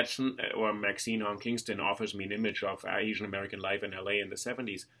or Maxine Hong Kingston offers me an image of Asian American life in LA in the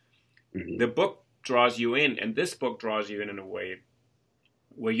 70s. Mm-hmm. The book draws you in, and this book draws you in a way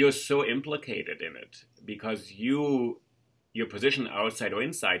where you're so implicated in it because your position outside or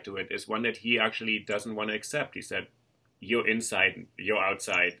inside to it is one that he actually doesn't want to accept. He said, you're inside, you're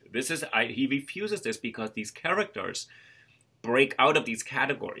outside. He refuses this because these characters break out of these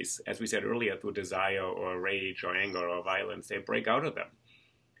categories, as we said earlier, through desire or rage or anger or violence. They break out of them.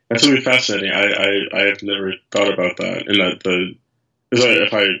 That's really fascinating. I have never thought about that. And that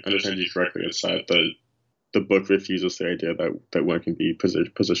if I understand you correctly, it's that the book refuses the idea that one can be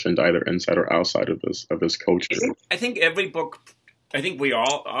positioned either inside or outside of this culture. I think we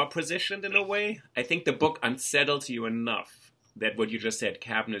all are positioned in a way. I think the book unsettles you enough that what you just said,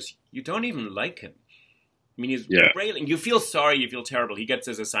 Cavness, you don't even like him. I mean, he's railing. You feel sorry, you feel terrible. He gets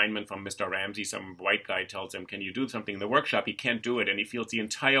his assignment from Mr. Ramsey. Some white guy tells him, can you do something in the workshop? He can't do it, and he feels the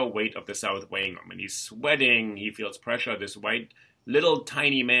entire weight of the South weighing him. And he's sweating, he feels pressure. This white, little,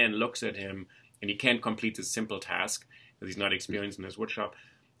 tiny man looks at him, and he can't complete this simple task because he's not experienced in his workshop.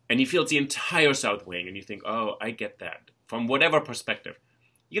 And he feels the entire South weighing, and you think, oh, I get that. From whatever perspective.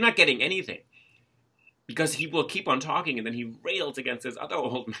 You're not getting anything. Because he will keep on talking, and then he rails against this other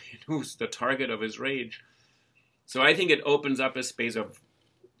old man who's the target of his rage. So I think it opens up a space of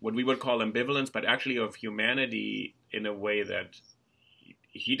what we would call ambivalence, but actually of humanity in a way that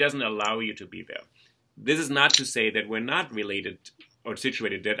he doesn't allow you to be there. This is not to say that we're not related or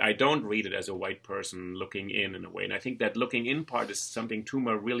situated, that I don't read it as a white person looking in a way. And I think that looking in part is something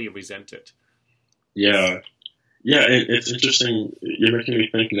Toomer really resented. Yeah. Yeah, it's interesting. You're making me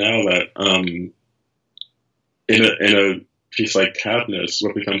think now that in a piece like Cavness,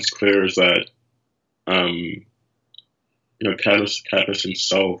 what becomes clear is that Cavness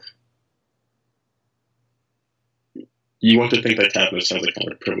himself, you want to think that Cavness has a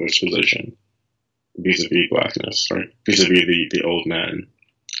kind of privileged position vis-a-vis blackness, right? Vis-a-vis the old man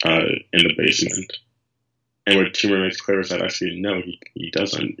in the basement. And what Toomer makes clear is that actually, no, he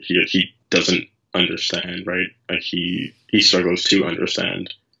doesn't. He doesn't understand, right? Like he struggles to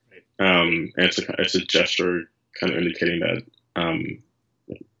understand. And it's a gesture kind of indicating that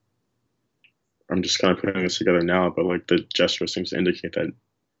I'm just kind of putting this together now, but like the gesture seems to indicate that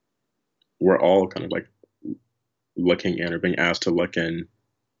we're all kind of like looking in or being asked to look in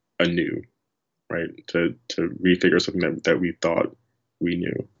anew, right? To refigure something that we thought we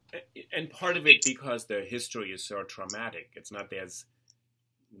knew. And part of it because the history is so traumatic. It's not there's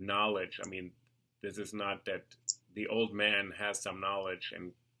knowledge. I mean, this is not that the old man has some knowledge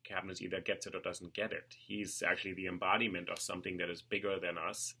and Cavness either gets it or doesn't get it. He's actually the embodiment of something that is bigger than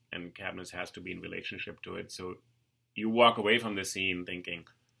us, and Cavness has to be in relationship to it. So you walk away from the scene thinking,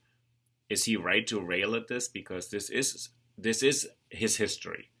 is he right to rail at this? Because this is his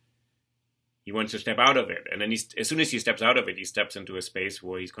history. He wants to step out of it. And then as soon as he steps out of it, he steps into a space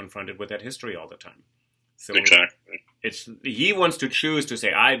where he's confronted with that history all the time. So exactly. He wants to choose to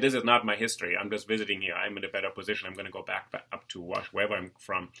say, this is not my history. I'm just visiting here. I'm in a better position. I'm going to go back up to wherever I'm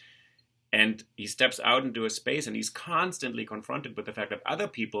from. And he steps out into a space and he's constantly confronted with the fact that other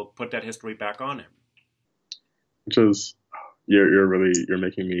people put that history back on him. Which is, you're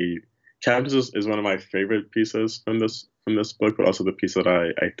making me, Cavness is one of my favorite pieces from this book, but also the piece that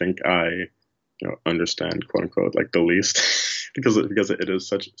I think I understand, quote unquote, like the least because it is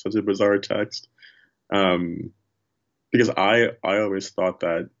such a bizarre text. Because I always thought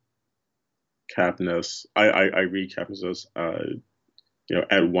that Cavness, I read Cavness as,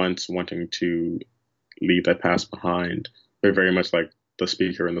 at once wanting to leave that past behind, but very much like the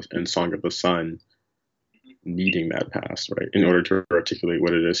speaker in Song of the Sun, needing that past, right, in order to articulate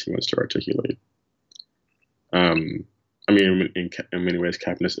what it is he wants to articulate. I mean, in many ways,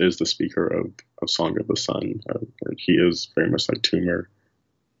 Cavness is the speaker of Song of the Sun. He is very much like Toomer.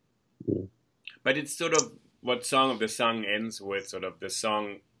 Yeah. But it's sort of what Song of the Sun ends with, sort of the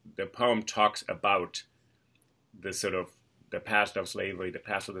song the poem talks about the sort of the past of slavery, the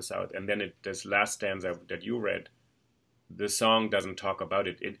past of the South, and then this last stanza that you read, the song doesn't talk about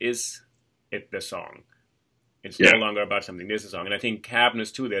it. It is the song. It's no longer about something. This is a song. And I think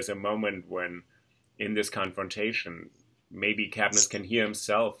Cadmus, too, there's a moment when, in this confrontation, maybe Cadmus can hear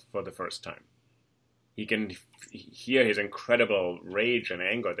himself for the first time. He can hear his incredible rage and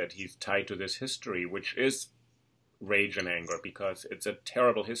anger that he's tied to this history, which is rage and anger, because it's a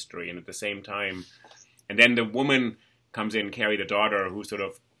terrible history. And at the same time, and then the woman comes in, Carrie, the daughter, who sort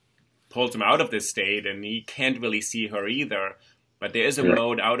of pulls him out of this state, and he can't really see her either. But there is a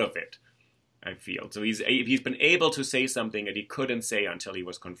mode out of it, I feel. So he's been able to say something that he couldn't say until he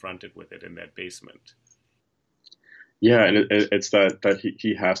was confronted with it in that basement. Yeah, and it's that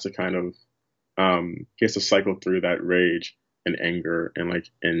he has to kind of he has to cycle through that rage and anger and like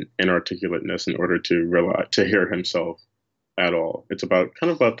inarticulateness in order to hear himself at all. It's about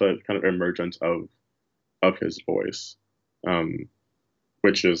the kind of emergence of his voice,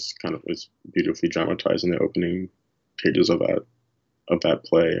 which is beautifully dramatized in the opening pages of that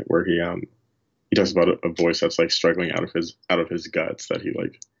play, where he talks about a voice that's like struggling out of his guts, that he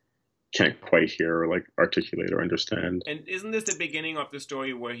like can't quite hear or like articulate or understand. And isn't this the beginning of the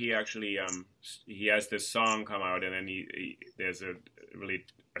story where he actually he has this song come out, and then there's a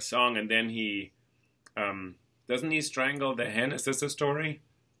song, and then he doesn't he strangle the hen? Is this the story?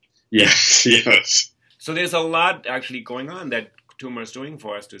 Yes. So there's a lot actually going on that Toomer is doing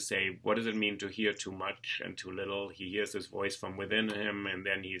for us to say, what does it mean to hear too much and too little? He hears this voice from within him, and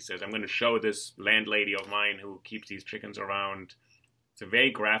then he says, I'm going to show this landlady of mine who keeps these chickens around. It's a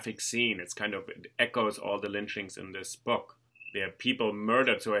very graphic scene. It echoes all the lynchings in this book. There are people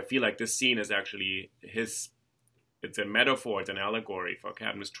murdered, so I feel like this scene is actually it's a metaphor, it's an allegory for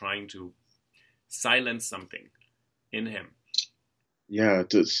Cadmus trying to silence something in him. Yeah,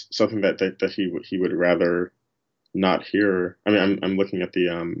 it's something that he would rather not hear. I mean, I'm looking at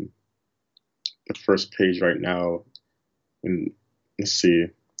the first page right now, and let's see.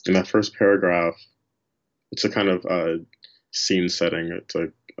 In that first paragraph, it's a kind of scene setting. It's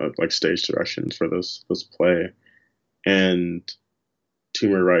like stage directions for this play, and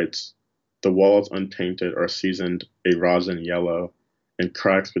Toomer writes, "The walls unpainted are seasoned a rosin yellow, and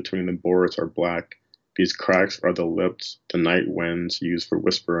cracks between the boards are black. These cracks are the lips the night winds use for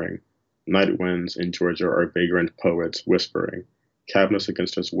whispering. Night winds in Georgia are vagrant poets whispering. Cadmus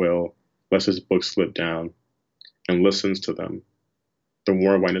against his will lets his books slip down and listens to them. The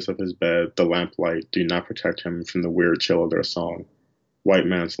warm whiteness of his bed, the lamplight, do not protect him from the weird chill of their song. White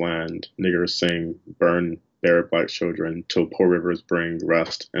man's land, niggers sing, burn bare black children till poor rivers bring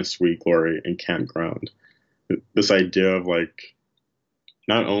rest and sweet glory in campground." This idea of like,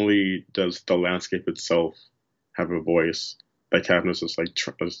 not only does the landscape itself have a voice that Cadmus is like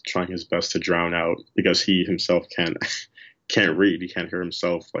is trying his best to drown out, because he himself can't read, he can't hear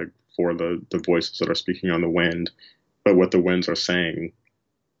himself, like for the voices that are speaking on the wind, but what the winds are saying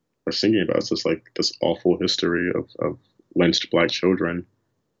or singing about is just like this awful history of lynched black children,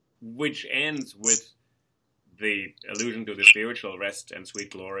 which ends with the allusion to the spiritual rest and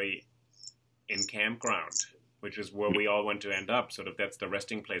sweet glory in campground, which is where we all want to end up. Sort of that's the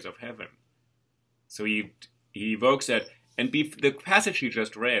resting place of heaven. So he evokes that. And the passage you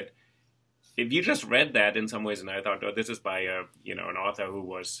just read, if you just read that in some ways, and I thought, oh, this is by an author who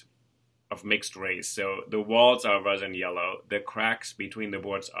was of mixed race. So the walls are rosin yellow. The cracks between the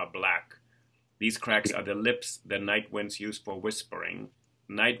boards are black. These cracks are the lips the night winds use for whispering.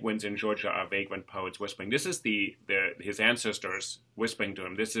 Night winds in Georgia are vagrant poets whispering. This is his ancestors whispering to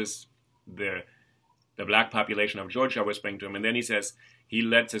him. This is the black population of Georgia whispering to him. And then he says, he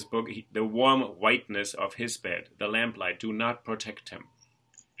lets his book, the warm whiteness of his bed, the lamplight, do not protect him.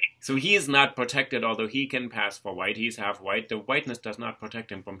 So he is not protected, although he can pass for white. He's half white. The whiteness does not protect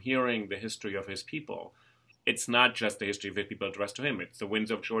him from hearing the history of his people. It's not just the history of his people addressed to him. It's the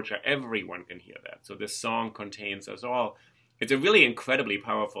winds of Georgia. Everyone can hear that. So this song contains us all. It's a really incredibly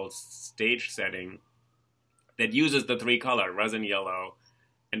powerful stage setting that uses the three color, rosin yellow.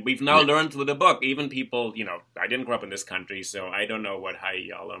 And we've now learned through the book, even people, I didn't grow up in this country, so I don't know what high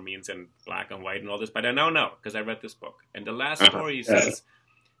yellow means and black and white and all this, but I now know because I read this book. And the last story says,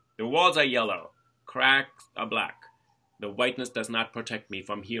 the walls are yellow, cracks are black. The whiteness does not protect me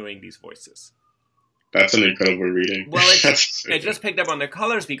from hearing these voices. That's an incredible reading. Well, I just picked up on the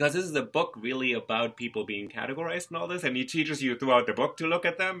colors because this is a book really about people being categorized and all this, and he teaches you throughout the book to look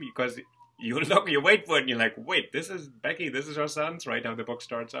at them because you wait for it, and you're like, wait, this is Becky, this is her son's, right, how the book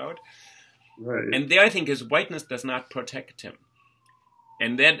starts out. Right. And there I think his whiteness does not protect him.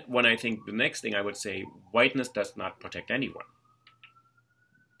 And then when I think the next thing I would say, whiteness does not protect anyone.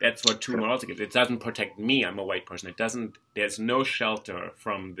 That's what Toomer also gives. It doesn't protect me. I'm a white person. It doesn't. There's no shelter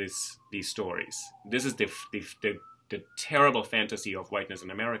from these stories. This is the terrible fantasy of whiteness in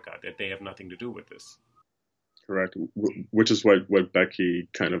America, that they have nothing to do with this. Correct. Which is what Becky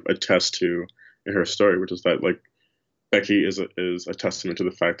kind of attests to in her story, which is that, like, Becky is a testament to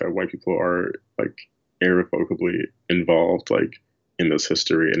the fact that white people are, like, irrevocably involved, like, in this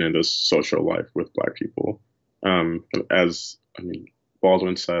history and in this social life with Black people. As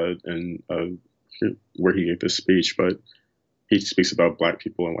Baldwin said in where he gave this speech, but he speaks about Black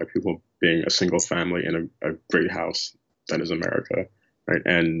people and white people being a single family in a great house that is America, right?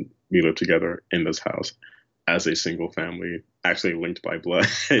 And we live together in this house as a single family, actually linked by blood.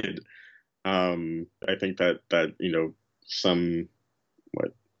 I think that some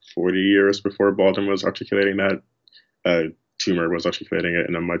 40 years before Baldwin was articulating that, Toomer was articulating it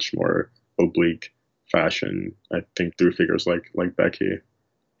in a much more oblique fashion, I think, through figures like Becky.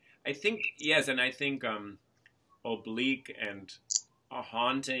 I think, yes, and I think oblique and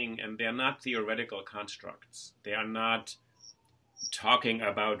haunting, and they're not theoretical constructs. They are not talking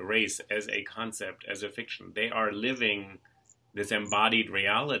about race as a concept, as a fiction. They are living this embodied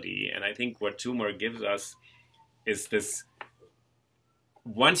reality, and I think what Toomer gives us is this.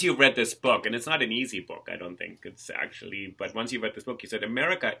 Once you've read this book, and it's not an easy book, I don't think it's actually, but once you've read this book, you said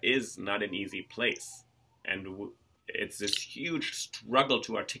America is not an easy place. And it's this huge struggle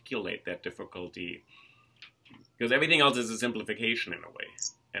to articulate that difficulty, because everything else is a simplification in a way.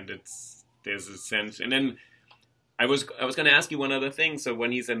 And there's a sense, and then I was going to ask you one other thing. So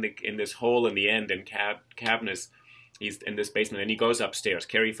when he's in this hole in the end in Cabness, he's in this basement and he goes upstairs.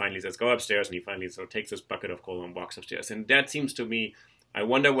 Carrie finally says, go upstairs, and he finally sort of takes this bucket of coal and walks upstairs. And that seems to me, I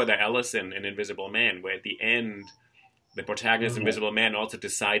wonder whether Ellison in Invisible Man, where at the end, the protagonist, Invisible Man, also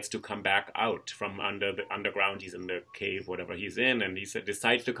decides to come back out from under the underground. He's in the cave, whatever he's in, and he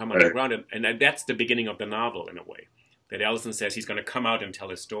decides to come underground. And that's the beginning of the novel, in a way, that Ellison says he's going to come out and tell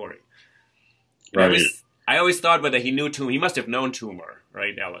his story. Right. I always thought whether he knew Toomer. He must have known Toomer,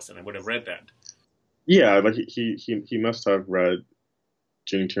 right, Ellison? I would have read that. Yeah, like he must have read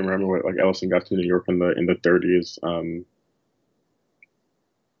Gene Toomer. I remember, like, Ellison got to New York in the 30s.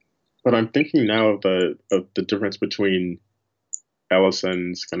 But I'm thinking now of the difference between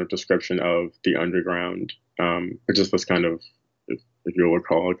Ellison's kind of description of the underground, which is this kind of, if you'll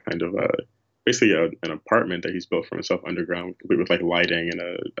recall, kind of basically an apartment that he's built for himself underground, complete with like lighting and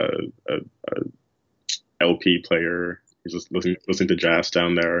a LP player. He's just listening to jazz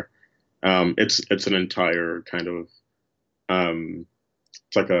down there. It's an entire kind of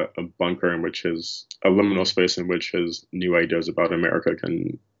it's like a bunker in which a liminal space in which his new ideas about America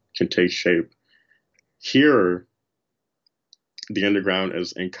can take shape. Here, the underground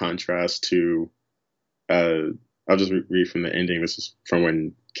is in contrast to, I'll just read from the ending. This is from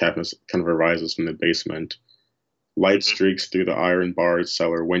when Cabness kind of arises from the basement. Light streaks through the iron-barred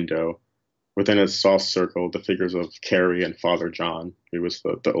cellar window. Within its soft circle, the figures of Carrie and Father John, who was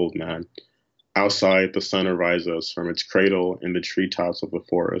the old man. Outside, the sun arises from its cradle in the treetops of the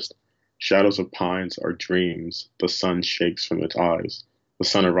forest. Shadows of pines are dreams. The sun shakes from its eyes. The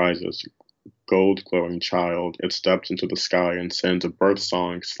sun arises, gold-glowing child. It steps into the sky and sends a birth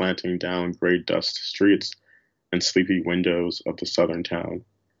song slanting down gray dust streets and sleepy windows of the southern town.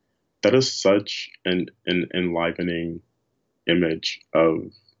 That is such an enlivening image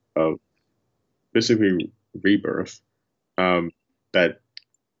of basically rebirth that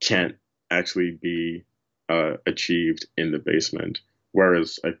can't actually be achieved in the basement.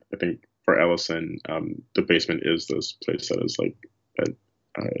 Whereas I think for Ellison, the basement is this place that is like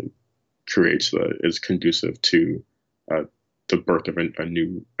is conducive to the birth of a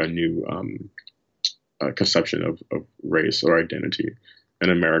new conception of race or identity in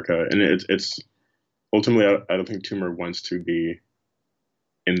America. And it's ultimately, I don't think Toomer wants to be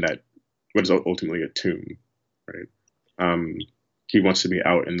in that, what is ultimately a tomb, right? He wants to be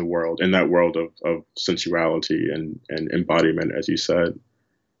out in the world, in that world of sensuality and embodiment, as you said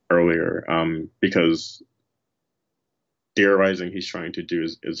earlier, because theorizing he's trying to do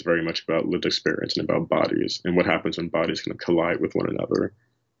is very much about lived experience and about bodies and what happens when bodies kind of collide with one another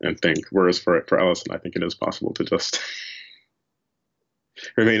and think. Whereas for Ellison, I think it is possible to just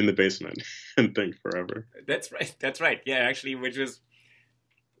remain in the basement and think forever. That's right. Yeah, actually, which was,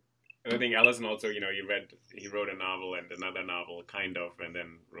 I think Ellison also, he wrote a novel and another novel, kind of, and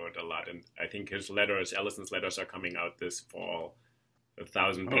then wrote a lot. And I think Ellison's letters are coming out this fall.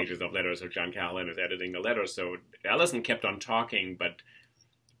 1,000 pages of letters, so John Callahan is editing the letters. So Ellison kept on talking, but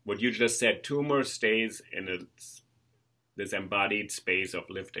what you just said, Toomer stays in this embodied space of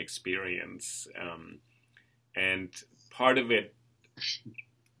lived experience. And part of it,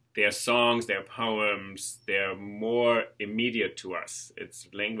 their songs, their poems, they're more immediate to us. It's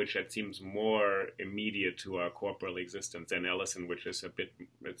language that seems more immediate to our corporal existence than Ellison, which is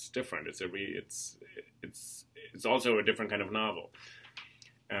it's different. It's also a different kind of novel.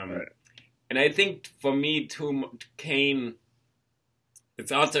 Right. And I think for me, too, Cain.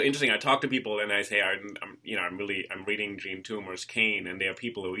 It's also interesting. I talk to people and I say, I'm reading Jean Toomer's Cain, and there are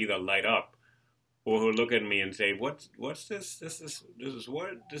people who either light up or who look at me and say, what's this? This is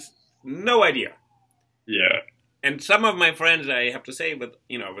no idea. Yeah. And some of my friends, I have to say, with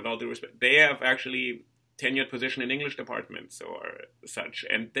all due respect, they have actually tenured position in English departments or such,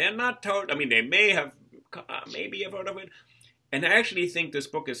 and they're not told. I mean, they may have, maybe have heard of it. And I actually think this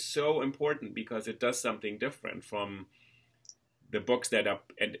book is so important because it does something different from the books that are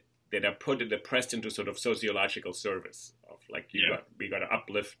pressed into sort of sociological service of like, we got to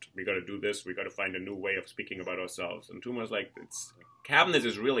uplift, we got to do this, we got to find a new way of speaking about ourselves. And Toomer's like, Cabinet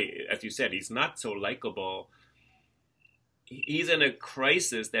is really, as you said, he's not so likable. He's in a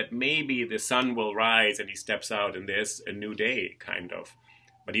crisis that maybe the sun will rise and he steps out and there's a new day, kind of.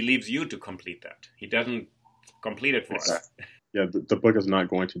 But he leaves you to complete that. He doesn't complete it for us. Yeah, the book is not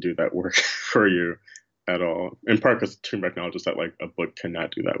going to do that work for you at all. In part because Toomer acknowledges that like a book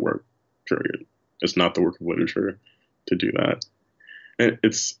cannot do that work, period. It's not the work of literature to do that. And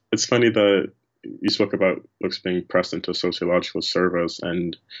it's funny that you spoke about books being pressed into sociological service,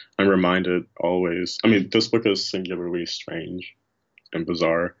 and I'm reminded always, I mean, this book is singularly strange and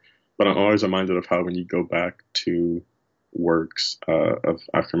bizarre, but I'm always reminded of how when you go back to works of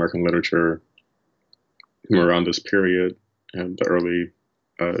African-American literature from around this period and the early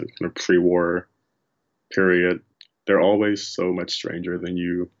kind of pre-war period, they're always so much stranger than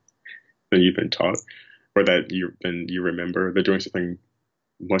you've been taught, or that you remember. They're doing something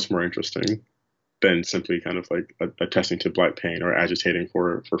much more interesting than simply kind of like attesting to Black pain or agitating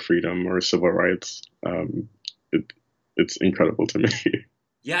for freedom or civil rights. It's incredible to me.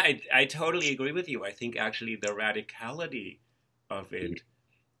 Yeah, I totally agree with you. I think actually the radicality of it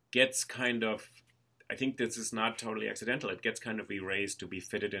gets kind of, I think this is not totally accidental. It gets kind of erased to be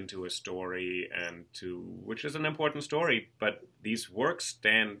fitted into a story, which is an important story, but these works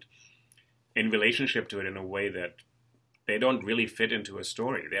stand in relationship to it in a way that they don't really fit into a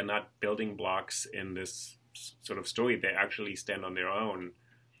story. They're not building blocks in this sort of story. They actually stand on their own.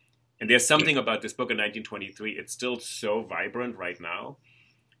 And there's something about this book in 1923. It's still so vibrant right now.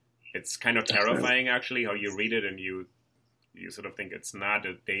 It's kind of terrifying, actually, how you read it and you sort of think it's not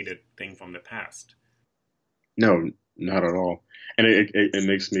a dated thing from the past. No, not at all. And it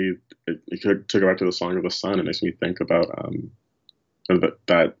makes me, to go back to the Song of the Sun, it makes me think about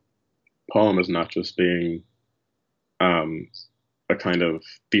that poem is not just being a kind of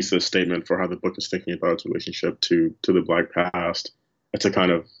thesis statement for how the book is thinking about its relationship to the Black past. It's a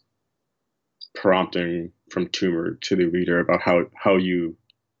kind of prompting from Toomer to the reader about how you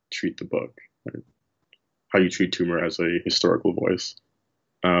treat the book, right? How you treat Toomer as a historical voice.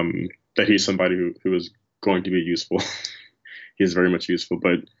 That he's somebody who is going to be useful. He's very much useful,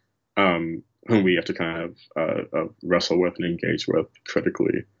 but whom we have to kind of wrestle with and engage with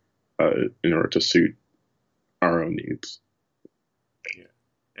critically in order to suit our own needs. Yeah,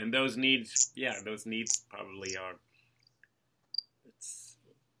 and those needs probably are.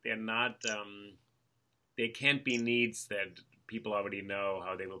 They're not. They can't be needs that people already know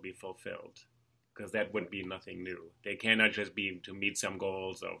how they will be fulfilled, because that would be nothing new. They cannot just be to meet some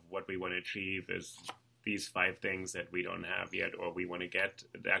goals of what we want to achieve is these 5 things that we don't have yet or we want to get.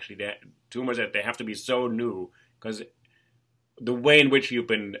 Actually, Toomer said they have to be so new because the way in which you've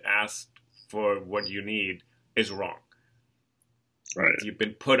been asked for what you need is wrong. Right. You've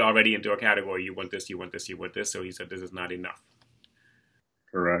been put already into a category. You want this, you want this, you want this. So he said this is not enough.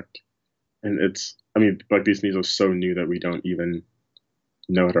 Correct. And like these needs are so new that we don't even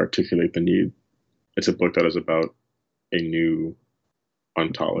know how to articulate the need. It's a book that is about a new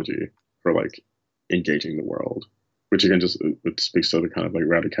ontology for like engaging the world, which again it speaks to the kind of like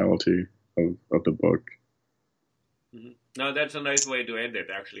radicality of the book. Mm-hmm. No, that's a nice way to end it.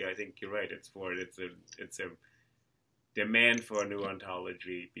 Actually, I think you're right. It's a demand for a new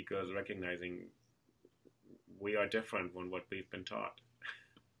ontology because recognizing we are different from what we've been taught.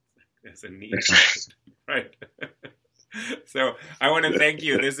 There's a need, right? So I want to thank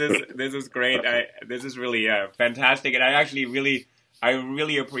you. This is great. This is really fantastic, and I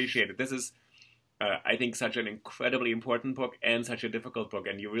really appreciate it. This is, I think, such an incredibly important book and such a difficult book,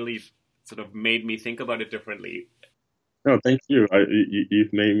 and you really sort of made me think about it differently. No, thank you.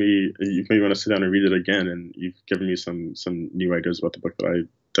 You've made me want to sit down and read it again, and you've given me some new ideas about the book that I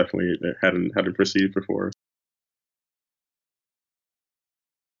definitely hadn't perceived before.